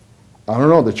 I don't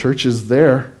know. The church is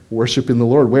there worshiping the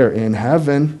Lord. Where? In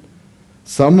heaven.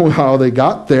 Somehow they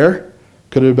got there.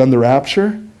 Could it have been the rapture?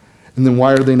 And then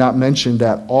why are they not mentioned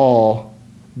at all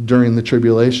during the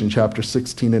tribulation, chapter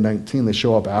 16 and 19? They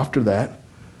show up after that.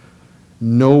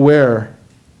 Nowhere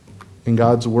in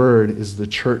God's word is the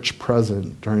church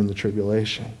present during the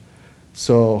tribulation.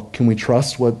 So can we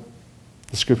trust what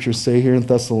the scriptures say here in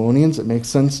Thessalonians? It makes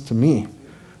sense to me.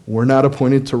 We're not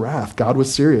appointed to wrath. God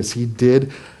was serious. He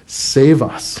did save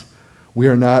us. We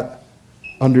are not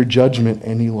under judgment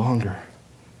any longer.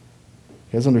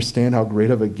 You guys understand how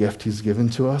great of a gift he's given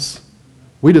to us?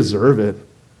 We deserve it.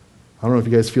 I don't know if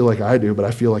you guys feel like I do, but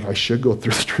I feel like I should go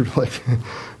through the tribulation.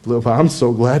 But I'm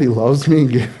so glad he loves me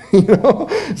and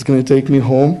he's going to take me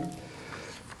home.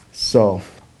 So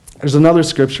there's another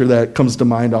scripture that comes to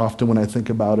mind often when I think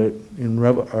about it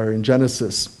in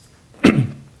Genesis.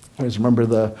 I just remember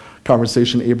the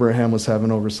conversation Abraham was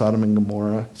having over Sodom and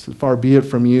Gomorrah. He said, far be it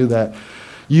from you that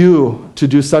you to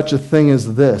do such a thing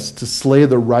as this, to slay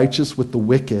the righteous with the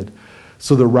wicked,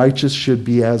 so the righteous should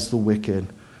be as the wicked.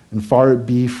 And far it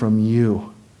be from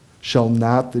you, shall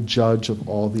not the judge of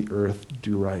all the earth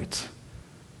do right?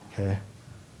 Okay?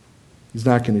 He's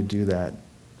not going to do that.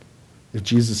 If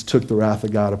Jesus took the wrath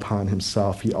of God upon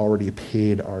himself, he already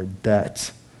paid our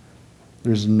debt.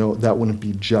 That wouldn't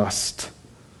be just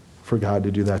for God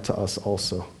to do that to us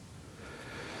also.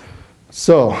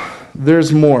 So,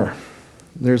 there's more.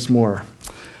 There's more.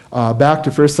 Back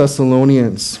to 1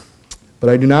 Thessalonians. But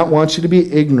I do not want you to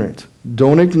be ignorant.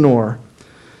 Don't ignore.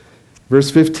 Verse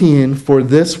 15, for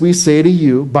this we say to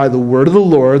you by the word of the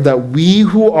Lord, that we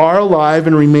who are alive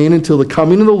and remain until the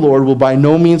coming of the Lord will by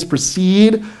no means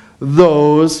precede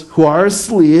those who are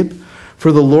asleep.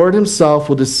 For the Lord himself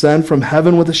will descend from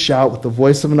heaven with a shout, with the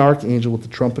voice of an archangel, with the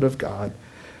trumpet of God.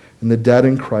 And the dead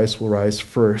in Christ will rise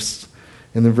first.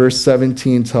 And then verse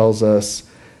 17 tells us,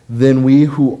 then we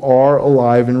who are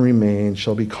alive and remain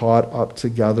shall be caught up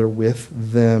together with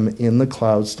them in the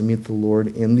clouds to meet the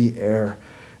Lord in the air.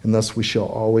 And thus we shall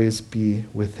always be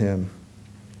with him.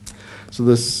 So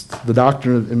the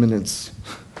doctrine of imminence,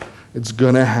 it's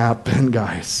going to happen,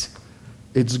 guys.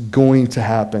 It's going to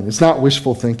happen. It's not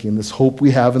wishful thinking. This hope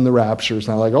we have in the rapture is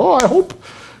not like, oh, I hope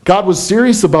God was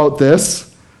serious about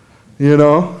this.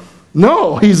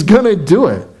 No, he's going to do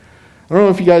it. I don't know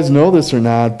if you guys know this or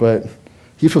not, but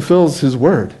he fulfills his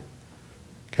word.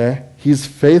 Okay? He's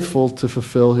faithful to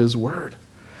fulfill his word.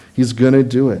 He's going to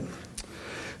do it.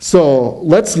 So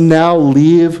let's now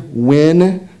leave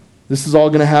when this is all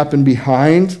going to happen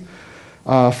behind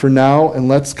for now, and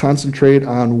let's concentrate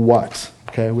on what.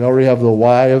 Okay, we already have the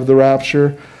why of the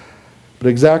rapture, but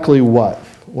exactly what?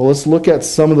 Well, let's look at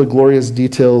some of the glorious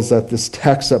details that this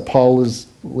text that Paul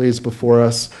lays before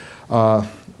us.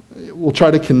 We'll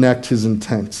try to connect his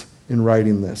intent in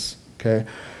writing this. Okay,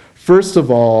 first of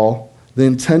all, the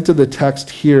intent of the text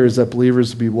here is that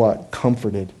believers be what?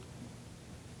 Comforted.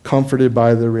 Comforted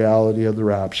by the reality of the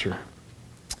rapture.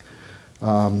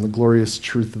 The glorious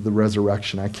truth of the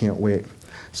resurrection. I can't wait.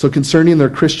 So concerning their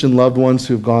Christian loved ones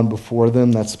who have gone before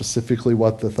them, that's specifically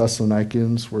what the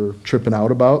Thessalonians were tripping out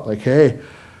about. Like, hey,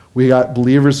 we got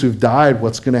believers who've died.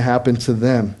 What's going to happen to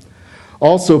them?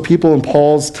 Also, people in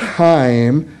Paul's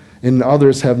time and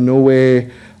others have no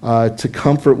way to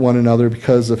comfort one another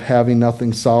because of having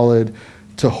nothing solid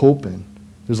to hope in.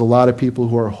 There's a lot of people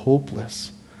who are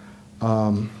hopeless.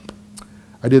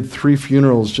 I did 3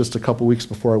 funerals just a couple weeks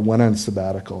before I went on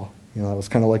sabbatical. It was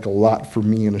kind of like a lot for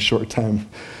me in a short time,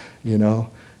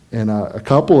 And a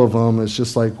couple of them, it's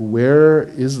just like, where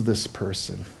is this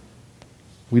person?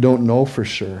 We don't know for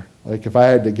sure. Like, if I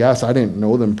had to guess, I didn't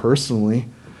know them personally.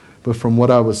 But from what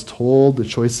I was told, the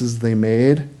choices they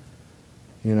made,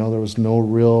 there was no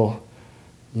real,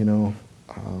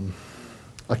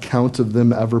 account of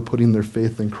them ever putting their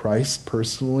faith in Christ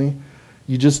personally.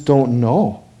 You just don't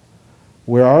know.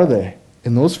 Where are they?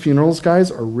 And those funerals,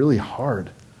 guys, are really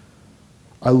hard.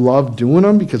 I love doing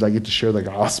them because I get to share the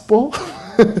gospel,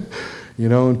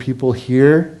 and people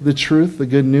hear the truth, the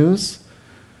good news.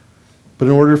 But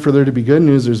in order for there to be good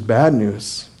news, there's bad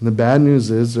news. And the bad news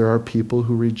is there are people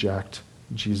who reject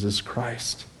Jesus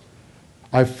Christ.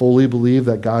 I fully believe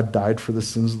that God died for the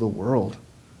sins of the world,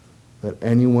 that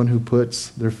anyone who puts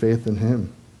their faith in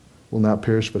him will not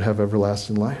perish but have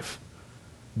everlasting life.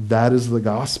 That is the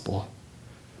gospel.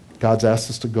 God's asked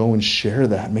us to go and share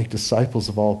that, make disciples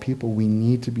of all people. We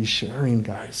need to be sharing,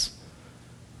 guys.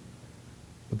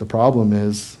 But the problem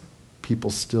is people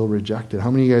still reject it.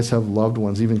 How many of you guys have loved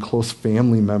ones, even close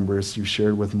family members you've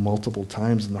shared with multiple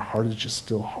times, and their heart is just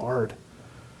still hard?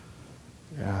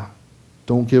 Yeah.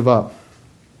 Don't give up.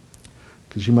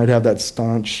 Because you might have that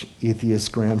staunch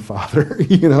atheist grandfather,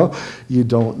 You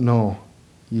don't know.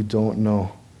 You don't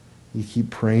know. You keep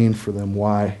praying for them.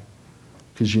 Why?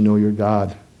 Because you know your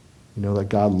God. You know that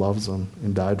God loves them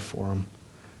and died for them.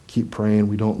 Keep praying.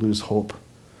 We don't lose hope.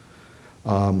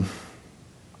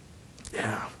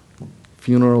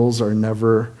 Funerals are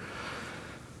never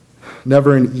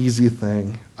an easy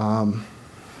thing. I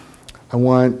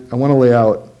want to lay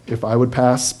out, if I would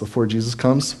pass before Jesus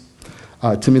comes,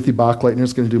 Timothy Bachleitner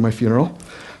is going to do my funeral.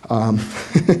 And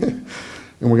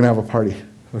we're going to have a party,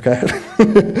 okay?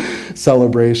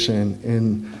 Celebration.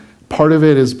 And part of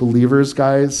it is believers,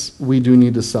 guys, we do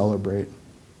need to celebrate.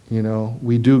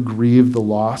 We do grieve the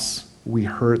loss. We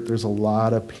hurt. There's a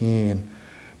lot of pain.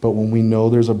 But when we know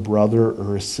there's a brother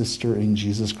or a sister in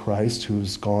Jesus Christ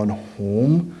who's gone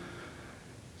home,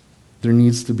 there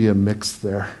needs to be a mix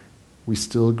there. We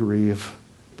still grieve,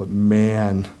 but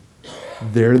man,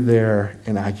 they're there,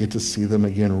 and I get to see them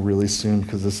again really soon,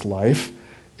 because this life,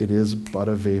 it is but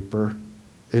a vapor.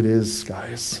 It is,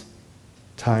 guys.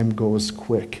 Time goes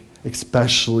quick,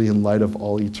 especially in light of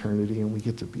all eternity, and we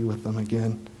get to be with them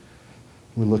again.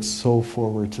 We look so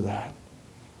forward to that.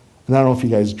 And I don't know if you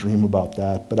guys dream about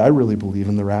that, but I really believe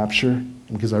in the rapture,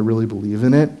 because I really believe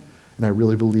in it, and I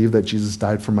really believe that Jesus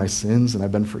died for my sins, and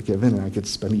I've been forgiven, and I get to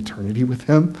spend eternity with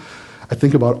him. I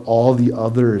think about all the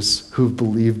others who've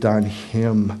believed on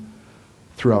him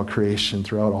throughout creation,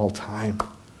 throughout all time,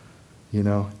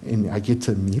 and I get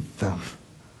to meet them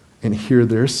and hear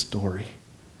their story.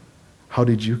 How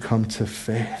did you come to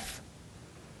faith?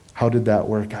 How did that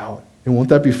work out? And won't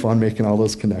that be fun, making all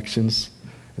those connections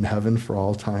in heaven for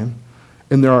all time?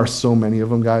 And there are so many of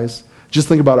them, guys. Just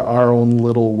think about our own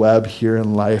little web here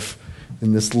in life,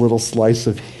 in this little slice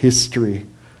of history,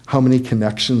 how many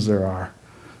connections there are.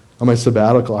 On my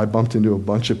sabbatical, I bumped into a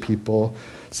bunch of people.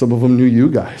 Some of them knew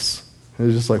you guys. And it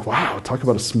was just like, wow, talk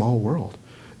about a small world.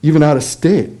 Even out of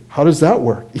state. How does that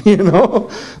work?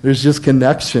 There's just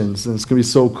connections. And it's going to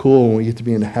be so cool when we get to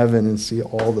be in heaven and see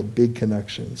all the big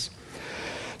connections.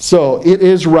 So it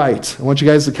is right. I want you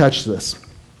guys to catch this.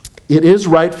 It is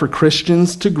right for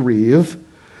Christians to grieve,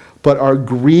 but our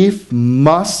grief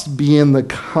must be in the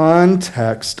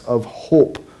context of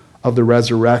hope of the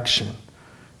resurrection.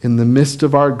 In the midst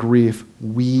of our grief,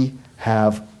 we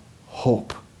have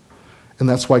hope. And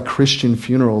that's why Christian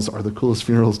funerals are the coolest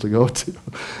funerals to go to,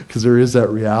 because there is that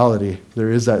reality, there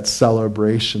is that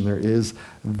celebration, there is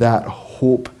that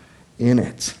hope in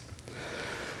it.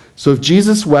 So if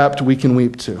Jesus wept, we can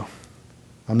weep too.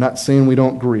 I'm not saying we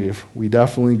don't grieve. We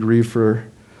definitely grieve for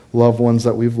loved ones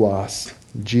that we've lost.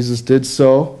 Jesus did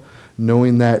so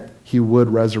knowing that he would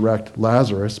resurrect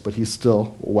Lazarus, but he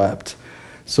still wept.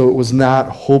 So it was not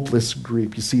hopeless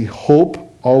grief. You see, hope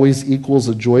always equals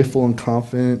a joyful and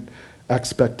confident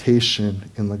expectation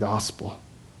in the gospel.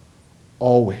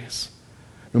 Always.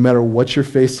 No matter what you're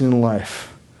facing in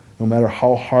life, no matter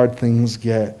how hard things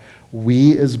get,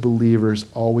 we as believers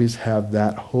always have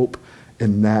that hope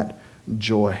and that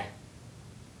joy.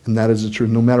 And that is the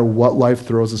truth. No matter what life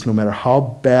throws us, no matter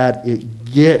how bad it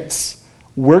gets,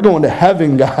 we're going to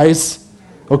heaven, guys.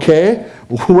 Okay?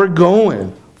 We're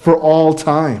going for all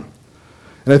time.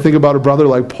 And I think about a brother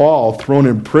like Paul thrown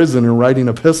in prison and writing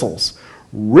epistles.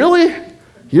 Really?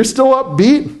 You're still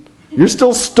upbeat? You're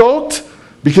still stoked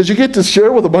because you get to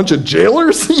share with a bunch of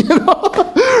jailers?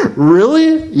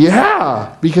 Really?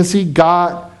 Yeah, because he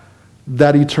got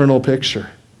that eternal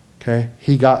picture. Okay?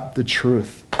 He got the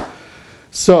truth.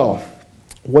 So,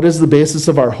 what is the basis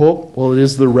of our hope? Well, it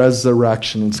is the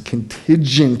resurrection. It's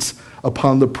contingent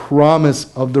upon the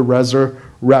promise of the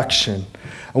resurrection.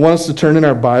 I want us to turn in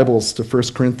our Bibles to 1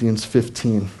 Corinthians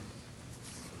 15.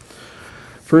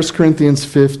 1 Corinthians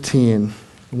 15. And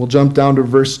we'll jump down to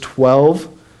verse 12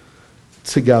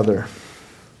 together.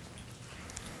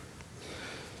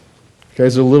 You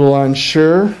guys are a little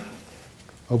unsure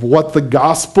of what the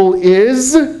gospel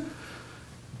is?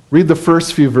 Read the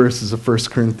first few verses of 1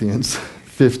 Corinthians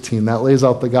 15. That lays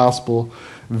out the gospel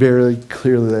very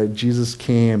clearly, that Jesus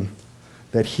came,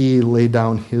 that he laid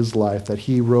down his life, that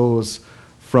he rose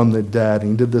from the dead.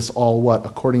 And he did this all what?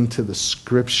 According to the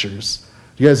scriptures.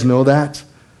 Do you guys know that?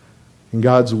 In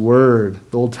God's word,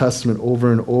 the Old Testament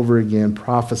over and over again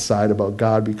prophesied about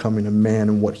God becoming a man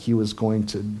and what he was going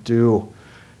to do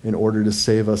in order to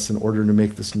save us, in order to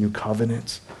make this new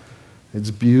covenant.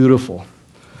 It's beautiful.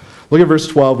 Look at verse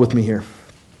 12 with me here.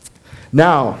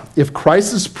 Now, if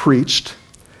Christ is preached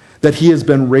that he has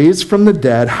been raised from the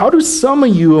dead, how do some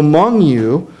of you among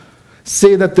you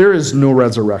say that there is no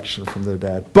resurrection from the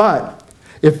dead? But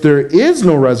if there is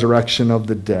no resurrection of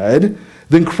the dead,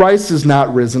 then Christ is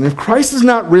not risen. If Christ is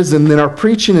not risen, then our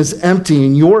preaching is empty,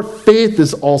 and your faith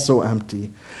is also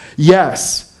empty.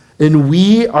 Yes, and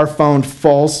we are found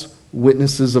false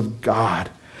witnesses of God,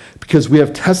 because we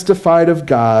have testified of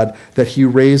God that he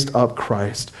raised up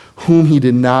Christ, whom he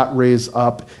did not raise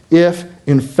up, if,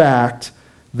 in fact,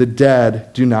 the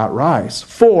dead do not rise.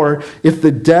 For if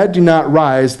the dead do not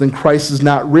rise, then Christ is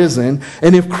not risen.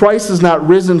 And if Christ is not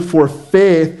risen for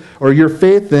faith, or your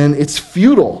faith, then it's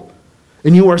futile,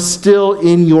 and you are still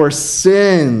in your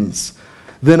sins.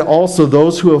 Then also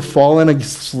those who have fallen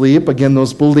asleep, again,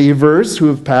 those believers who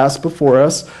have passed before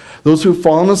us, those who have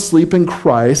fallen asleep in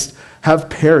Christ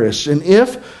have perished. And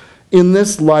if in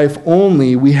this life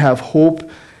only we have hope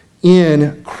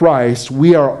in Christ,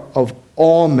 we are of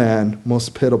all men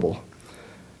most pitiable.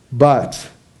 But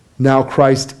now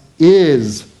Christ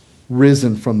is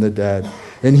risen from the dead,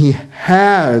 and he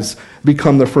has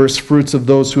become the first fruits of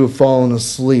those who have fallen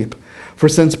asleep. For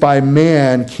since by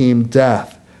man came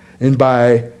death, and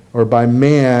by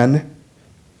man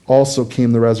also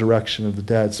came the resurrection of the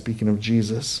dead, speaking of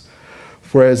Jesus.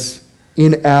 For as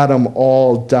in Adam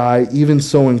all die, even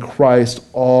so in Christ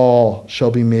all shall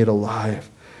be made alive,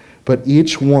 but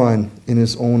each one in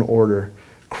his own order.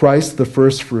 Christ the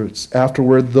firstfruits,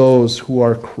 afterward those who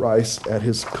are Christ at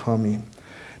his coming.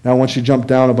 Now I want you to jump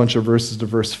down a bunch of verses to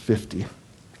verse 50.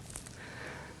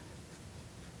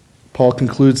 Paul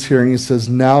concludes here and he says,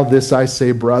 "Now this I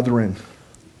say, brethren,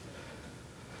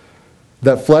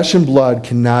 that flesh and blood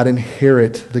cannot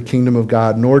inherit the kingdom of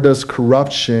God, nor does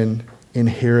corruption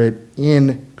inherit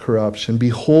incorruption.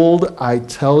 Behold, I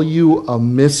tell you a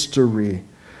mystery.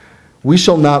 We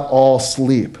shall not all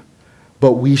sleep,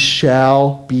 but we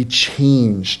shall be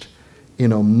changed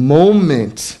in a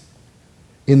moment,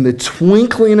 in the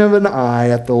twinkling of an eye,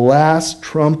 at the last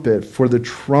trumpet. For the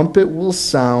trumpet will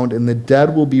sound, and the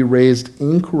dead will be raised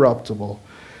incorruptible,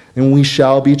 and we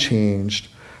shall be changed.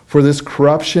 For this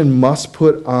corruption must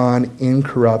put on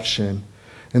incorruption,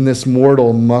 and this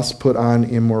mortal must put on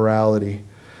immorality.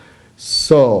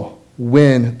 So,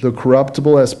 when the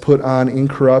corruptible has put on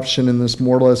incorruption, and this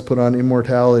mortal has put on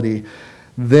immortality,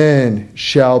 then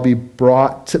shall be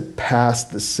brought to pass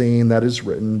the saying that is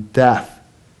written, death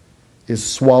is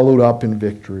swallowed up in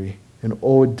victory. And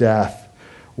O death,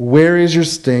 where is your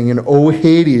sting? And O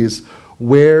Hades,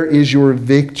 where is your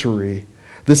victory?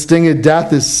 The sting of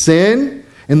death is sin,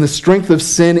 and the strength of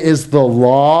sin is the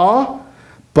law.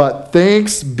 But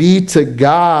thanks be to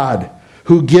God,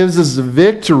 who gives us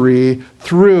victory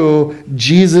through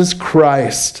Jesus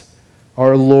Christ,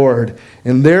 our Lord.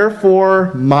 And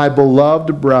therefore, my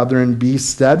beloved brethren, be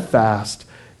steadfast,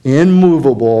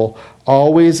 immovable,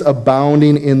 always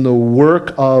abounding in the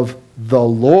work of the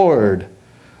Lord,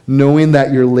 knowing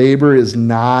that your labor is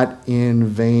not in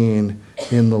vain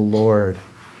in the Lord.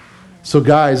 So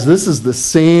guys, this is the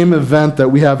same event that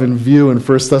we have in view in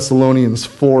 1 Thessalonians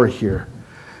 4 here.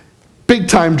 Big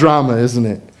time drama, isn't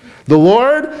it? The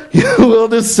Lord, He will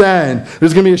descend.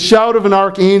 There's going to be a shout of an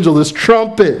archangel, this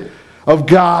trumpet of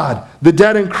God. The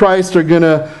dead in Christ are going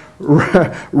to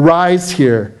rise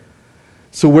here.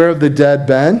 So where have the dead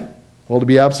been? Well, to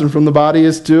be absent from the body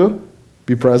is to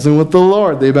be present with the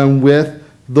Lord. They've been with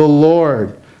the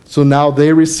Lord. So now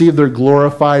they receive their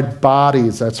glorified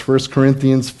bodies. That's 1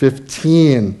 Corinthians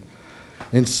 15.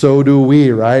 And so do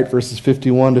we, right? Verses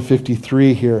 51 to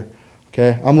 53 here.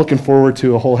 Okay, I'm looking forward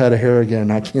to a whole head of hair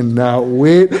again. I cannot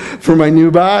wait for my new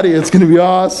body. It's going to be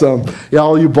awesome. Yeah,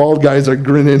 all you bald guys are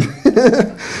grinning.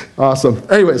 Awesome.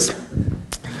 Anyways,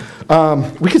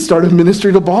 we could start a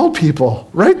ministry to bald people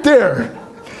right there.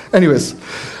 Anyways,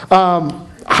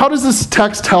 how does this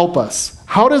text help us?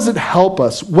 How does it help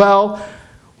us? Well,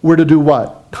 we're to do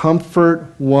what? Comfort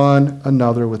one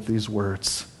another with these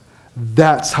words.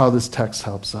 That's how this text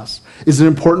helps us. Is it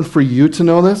important for you to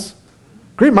know this?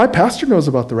 Great, my pastor knows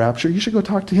about the rapture. You should go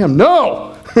talk to him.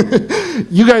 No!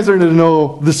 You guys are to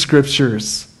know the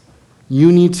scriptures.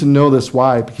 You need to know this.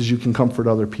 Why? Because you can comfort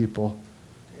other people.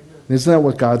 And isn't that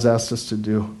what God's asked us to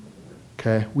do?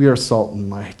 Okay? We are salt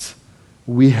and light.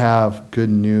 We have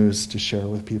good news to share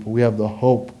with people. We have the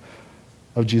hope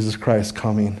of Jesus Christ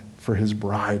coming for his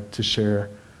bride to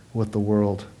share with the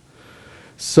world.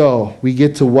 So, we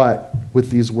get to what?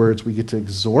 With these words, we get to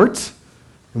exhort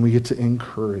and we get to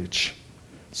encourage.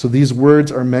 So these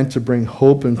words are meant to bring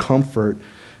hope and comfort,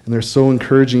 and they're so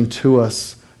encouraging to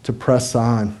us to press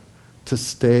on, to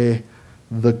stay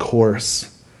the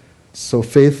course. So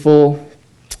faithful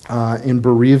in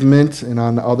bereavement and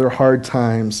on other hard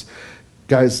times,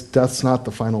 guys, death's not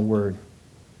the final word.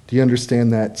 Do you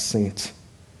understand that, saint?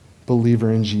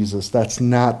 Believer in Jesus. That's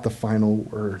not the final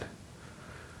word.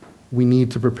 We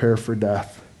need to prepare for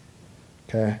death.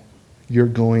 Okay? You're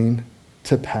going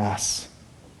to pass.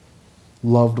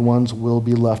 Loved ones will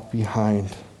be left behind.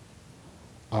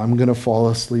 I'm going to fall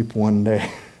asleep one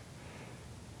day.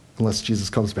 Unless Jesus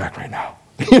comes back right now.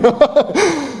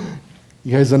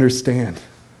 You guys understand.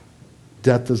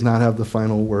 Death does not have the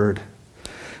final word.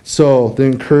 So, the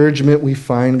encouragement we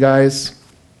find, guys,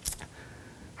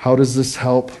 how does this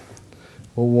help?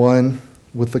 Well, one,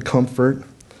 with the comfort.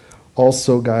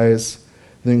 Also, guys,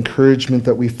 the encouragement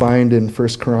that we find in 1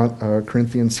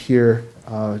 Corinthians here,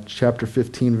 chapter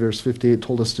 15, verse 58,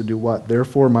 told us to do what?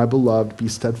 Therefore, my beloved, be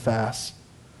steadfast.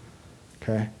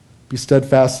 Okay? Be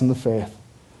steadfast in the faith.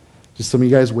 Just some of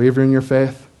you guys waver in your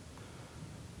faith?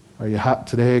 Are you hot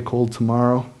today, cold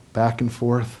tomorrow, back and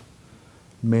forth?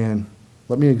 Man,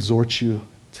 let me exhort you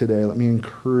today. Let me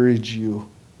encourage you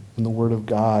in the Word of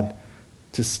God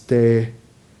to stay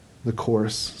the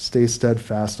course, stay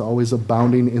steadfast, always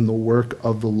abounding in the work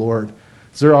of the Lord.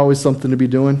 Is there always something to be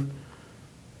doing?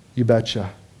 You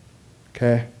betcha.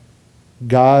 Okay?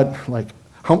 God, like,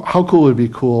 how cool would it be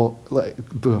cool? Like,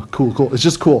 cool. It's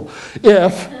just cool.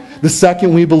 If the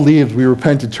second we believed, we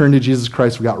repented, turned to Jesus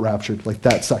Christ, we got raptured. Like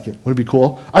that second. Would it be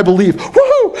cool? I believe.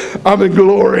 Woohoo! I'm in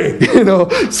glory.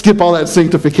 Skip all that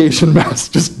sanctification mess.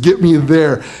 Just get me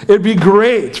there. It'd be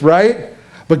great, right?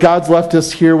 But God's left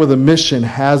us here with a mission,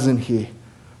 hasn't he?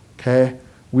 Okay?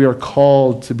 We are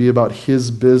called to be about his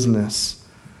business.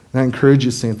 And I encourage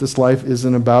you, saint, this life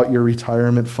isn't about your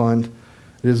retirement fund.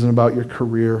 It isn't about your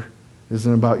career. It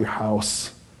isn't about your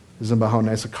house. It isn't about how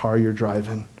nice a car you're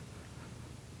driving.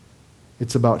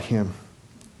 It's about him.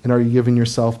 And are you giving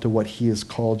yourself to what he has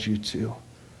called you to?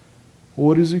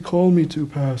 What has he called me to,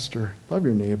 Pastor? Love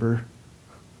your neighbor.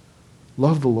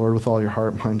 Love the Lord with all your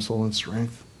heart, mind, soul, and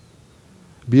strength.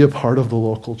 Be a part of the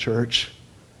local church.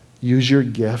 Use your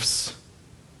gifts.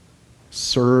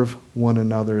 Serve one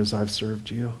another as I've served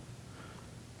you.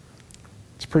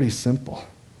 It's pretty simple.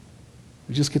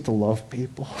 We just get to love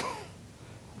people.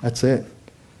 That's it.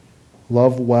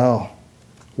 Love well.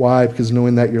 Why? Because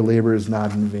knowing that your labor is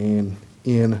not in vain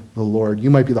in the Lord.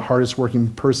 You might be the hardest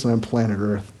working person on planet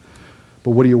Earth,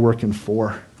 But what are you working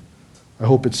for? I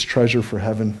hope it's treasure for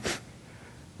heaven.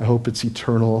 I hope it's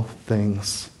eternal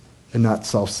things and not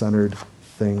self-centered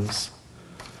things.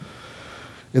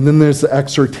 And then there's the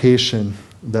exhortation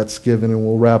that's given, and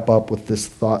we'll wrap up with this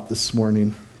thought this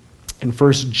morning. In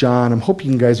 1 John, I'm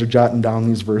hoping you guys are jotting down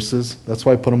these verses. That's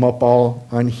why I put them up all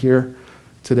on here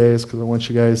today, is because I want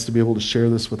you guys to be able to share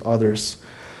this with others.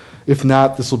 If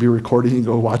not, this will be recorded. You can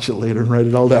go watch it later and write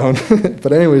it all down.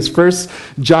 But anyways, 1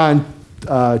 John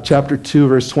chapter 2,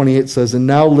 verse 28 says, "And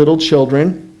now, little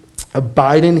children,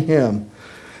 abide in him,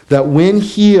 that when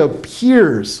he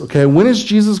appears," okay, when is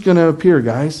Jesus going to appear,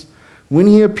 guys? "When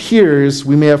he appears,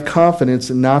 we may have confidence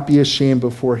and not be ashamed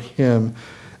before him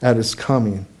at his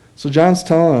coming." So John's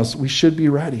telling us we should be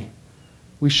ready.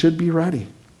 We should be ready.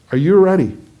 Are you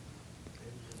ready?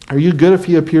 Are you good if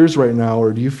he appears right now,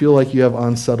 or do you feel like you have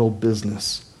unsettled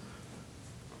business?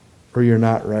 Or you're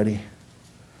not ready?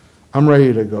 I'm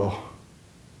ready to go.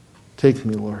 Take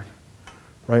me, Lord,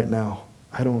 right now.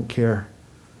 I don't care.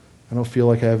 I don't feel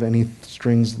like I have any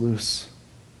strings loose.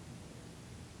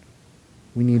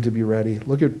 We need to be ready.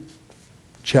 Look at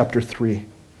chapter 3. I'm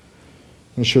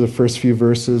going to share the first few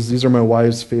verses. These are my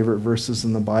wife's favorite verses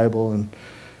in the Bible. And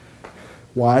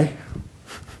why?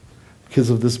 Because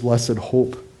of this blessed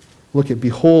hope. Look at,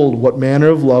 "Behold, what manner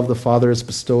of love the Father has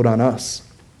bestowed on us,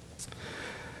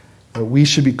 that we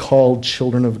should be called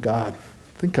children of God."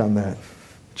 Think on that.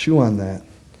 Chew on that.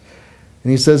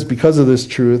 And he says, "Because of this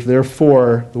truth,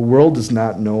 therefore, the world does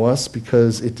not know us,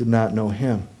 because it did not know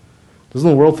him." Doesn't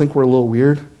the world think we're a little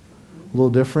weird? A little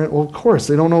different? Well, of course,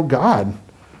 they don't know God.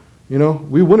 You know,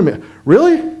 we wouldn't be.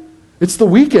 Really? It's the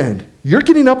weekend. You're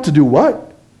getting up to do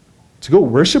what? To go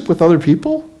worship with other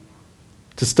people?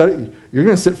 To study? You're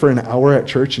going to sit for an hour at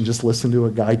church and just listen to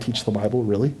a guy teach the Bible?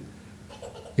 Really?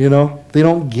 You know, they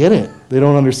don't get it. They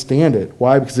don't understand it.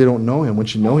 Why? Because they don't know him.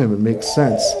 Once you know him, it makes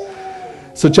sense.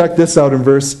 So check this out in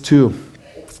verse 2.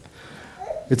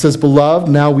 It says, "Beloved,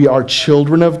 now we are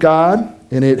children of God,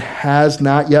 and it has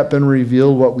not yet been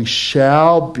revealed what we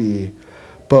shall be.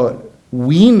 But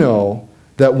we know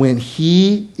that when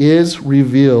he is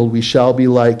revealed, we shall be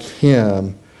like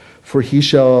him, for he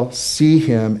shall see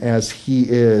him as he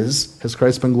is." Has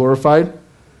Christ been glorified?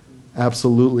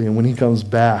 Absolutely. And when he comes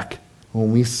back,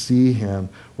 when we see him,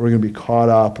 we're going to be caught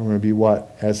up, and we're going to be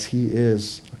what? As he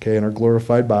is, okay, in our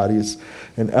glorified bodies.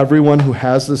 And everyone who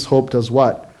has this hope does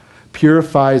what?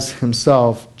 Purifies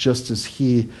himself just as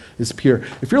he is pure.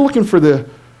 If you're looking for the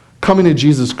coming of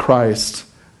Jesus Christ,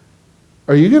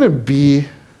 are you going to be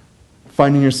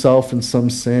finding yourself in some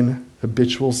sin,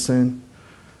 habitual sin?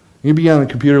 You're going to be on the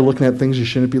computer looking at things you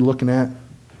shouldn't be looking at?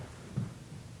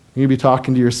 You're going to be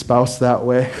talking to your spouse that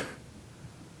way?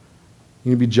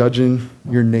 You're going to be judging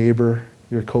your neighbor,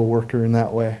 your coworker in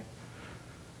that way?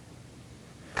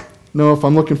 No, if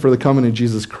I'm looking for the coming of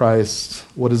Jesus Christ,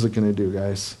 what is it going to do,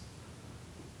 guys?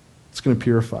 It's going to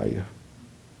purify you.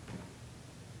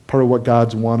 Part of what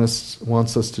God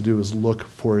wants us to do is look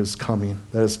for his coming.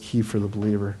 That is key for the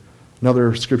believer.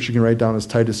 Another scripture you can write down is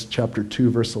Titus chapter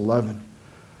 2, verse 11.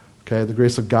 Okay, the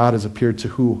grace of God has appeared to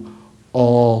who?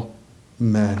 All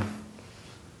men.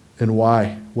 And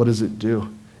why? What does it do?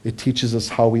 It teaches us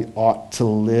how we ought to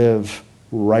live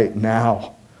right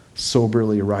now,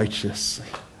 soberly righteously.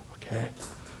 Okay?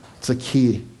 It's a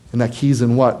key. And that key's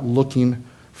in what? Looking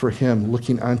for him,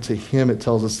 looking unto him, it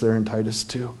tells us there in Titus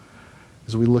 2.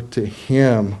 As we look to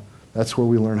him, that's where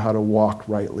we learn how to walk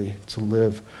rightly, to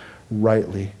live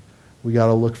rightly. We got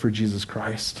to look for Jesus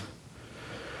Christ.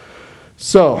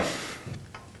 So,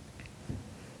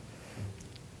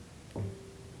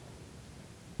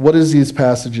 what does these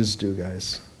passages do,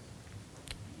 guys?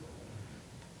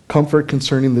 Comfort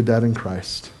concerning the dead in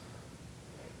Christ.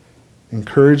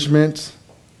 Encouragement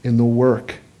in the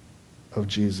work of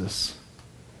Jesus.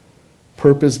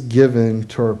 Purpose given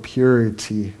to our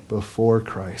purity before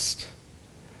Christ.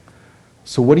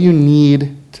 So what do you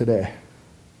need today?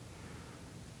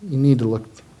 You need to look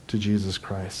to Jesus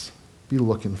Christ. Be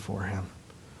looking for him.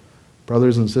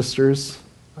 Brothers and sisters,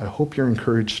 I hope you're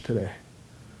encouraged today.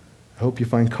 I hope you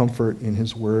find comfort in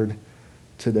his word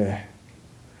today.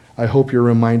 I hope you're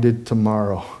reminded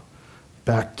tomorrow,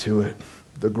 back to it,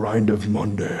 the grind of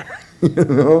Monday. You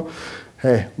know?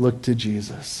 Hey, look to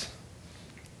Jesus.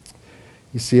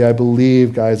 You see, I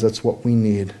believe, guys, that's what we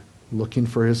need. Looking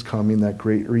for his coming, that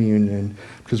great reunion.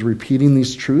 Because repeating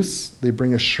these truths, they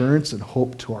bring assurance and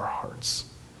hope to our hearts.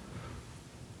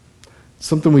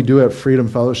 Something we do at Freedom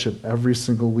Fellowship every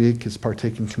single week is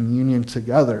partake in communion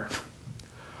together.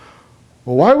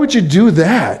 Well, why would you do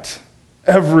that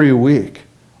every week?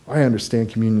 I understand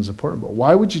communion is important, but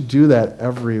why would you do that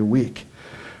every week?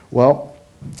 Well,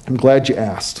 I'm glad you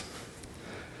asked.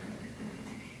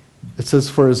 It says,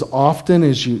 for as often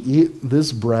as you eat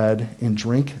this bread and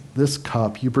drink this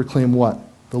cup, you proclaim what?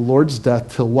 The Lord's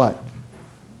death till what?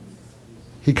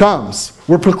 He comes.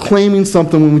 We're proclaiming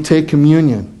something when we take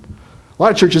communion. A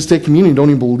lot of churches take communion and don't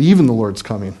even believe in the Lord's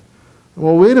coming.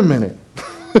 Well, wait a minute.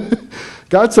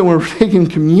 God said when we're taking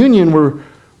communion,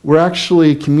 we're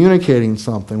actually communicating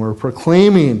something. We're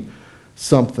proclaiming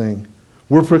something.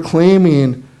 We're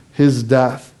proclaiming his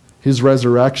death, his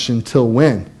resurrection, till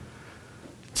when?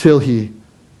 Till he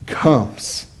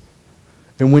comes.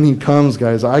 And when he comes,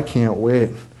 guys, I can't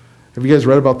wait. Have you guys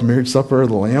read about the marriage supper of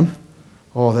the Lamb?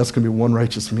 Oh, that's going to be one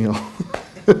righteous meal.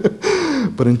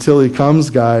 But until he comes,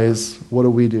 guys, what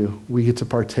do? We get to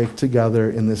partake together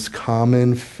in this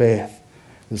common faith,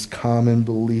 this common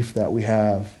belief that we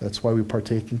have. That's why we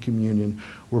partake in communion.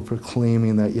 We're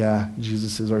proclaiming that, yeah,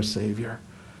 Jesus is our Savior.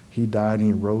 He died and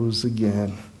he rose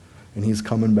again, and he's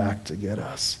coming back to get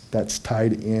us. That's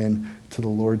tied in to the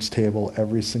Lord's table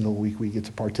every single week we get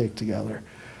to partake together.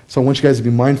 So I want you guys to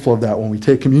be mindful of that when we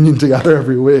take communion together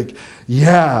every week.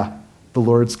 Yeah, the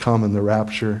Lord's coming. The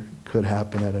rapture could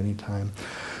happen at any time.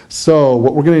 So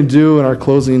what we're going to do in our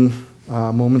closing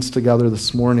moments together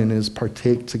this morning is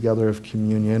partake together of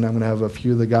communion. I'm going to have a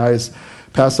few of the guys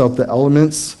pass out the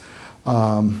elements.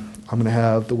 I'm going to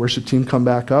have the worship team come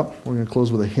back up. We're going to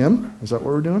close with a hymn. Is that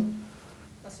what we're doing?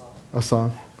 A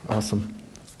song. Awesome.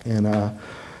 And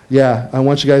I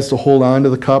want you guys to hold on to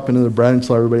the cup and to the bread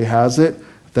until everybody has it.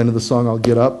 At the end of the song, I'll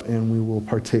get up and we will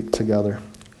partake together.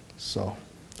 So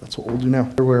that's what we'll do now.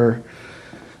 We're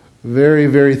very,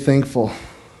 very thankful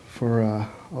for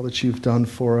all that you've done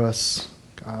for us,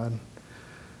 God.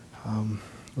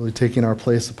 Really taking our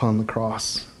place upon the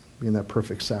cross, being that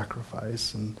perfect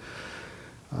sacrifice. And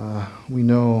we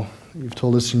know you've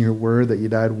told us in your word that you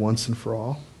died once and for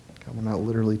all. God, we're not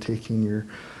literally taking your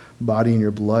body and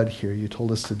your blood here. You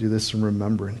told us to do this in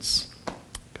remembrance,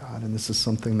 God. And this is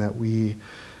something that we,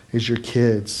 as your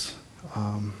kids,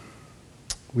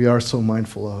 we are so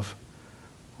mindful of.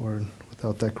 Lord,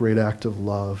 without that great act of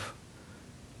love,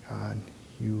 God,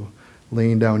 you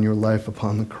laying down your life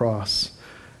upon the cross,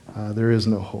 there is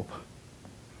no hope.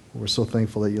 We're so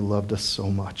thankful that you loved us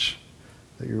so much,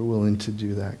 that you're willing to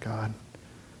do that, God.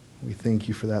 We thank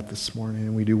you for that this morning,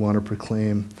 and we do want to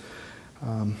proclaim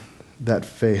that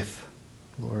faith,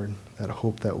 Lord, that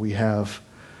hope that we have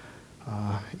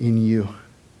in you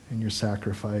and your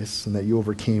sacrifice, and that you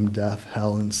overcame death,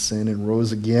 hell, and sin, and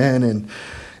rose again, and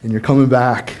you're coming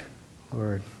back,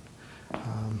 Lord,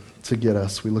 to get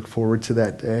us. We look forward to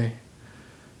that day.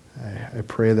 I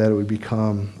pray that it would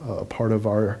become a part of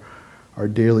our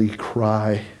daily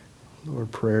cry,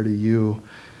 Lord, prayer to you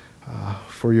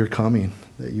for your coming,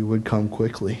 that you would come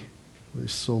quickly. We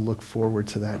so look forward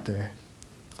to that day.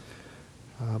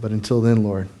 But until then,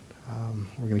 Lord,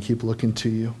 we're going to keep looking to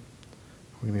you.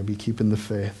 We're going to be keeping the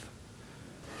faith.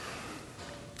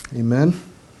 Amen.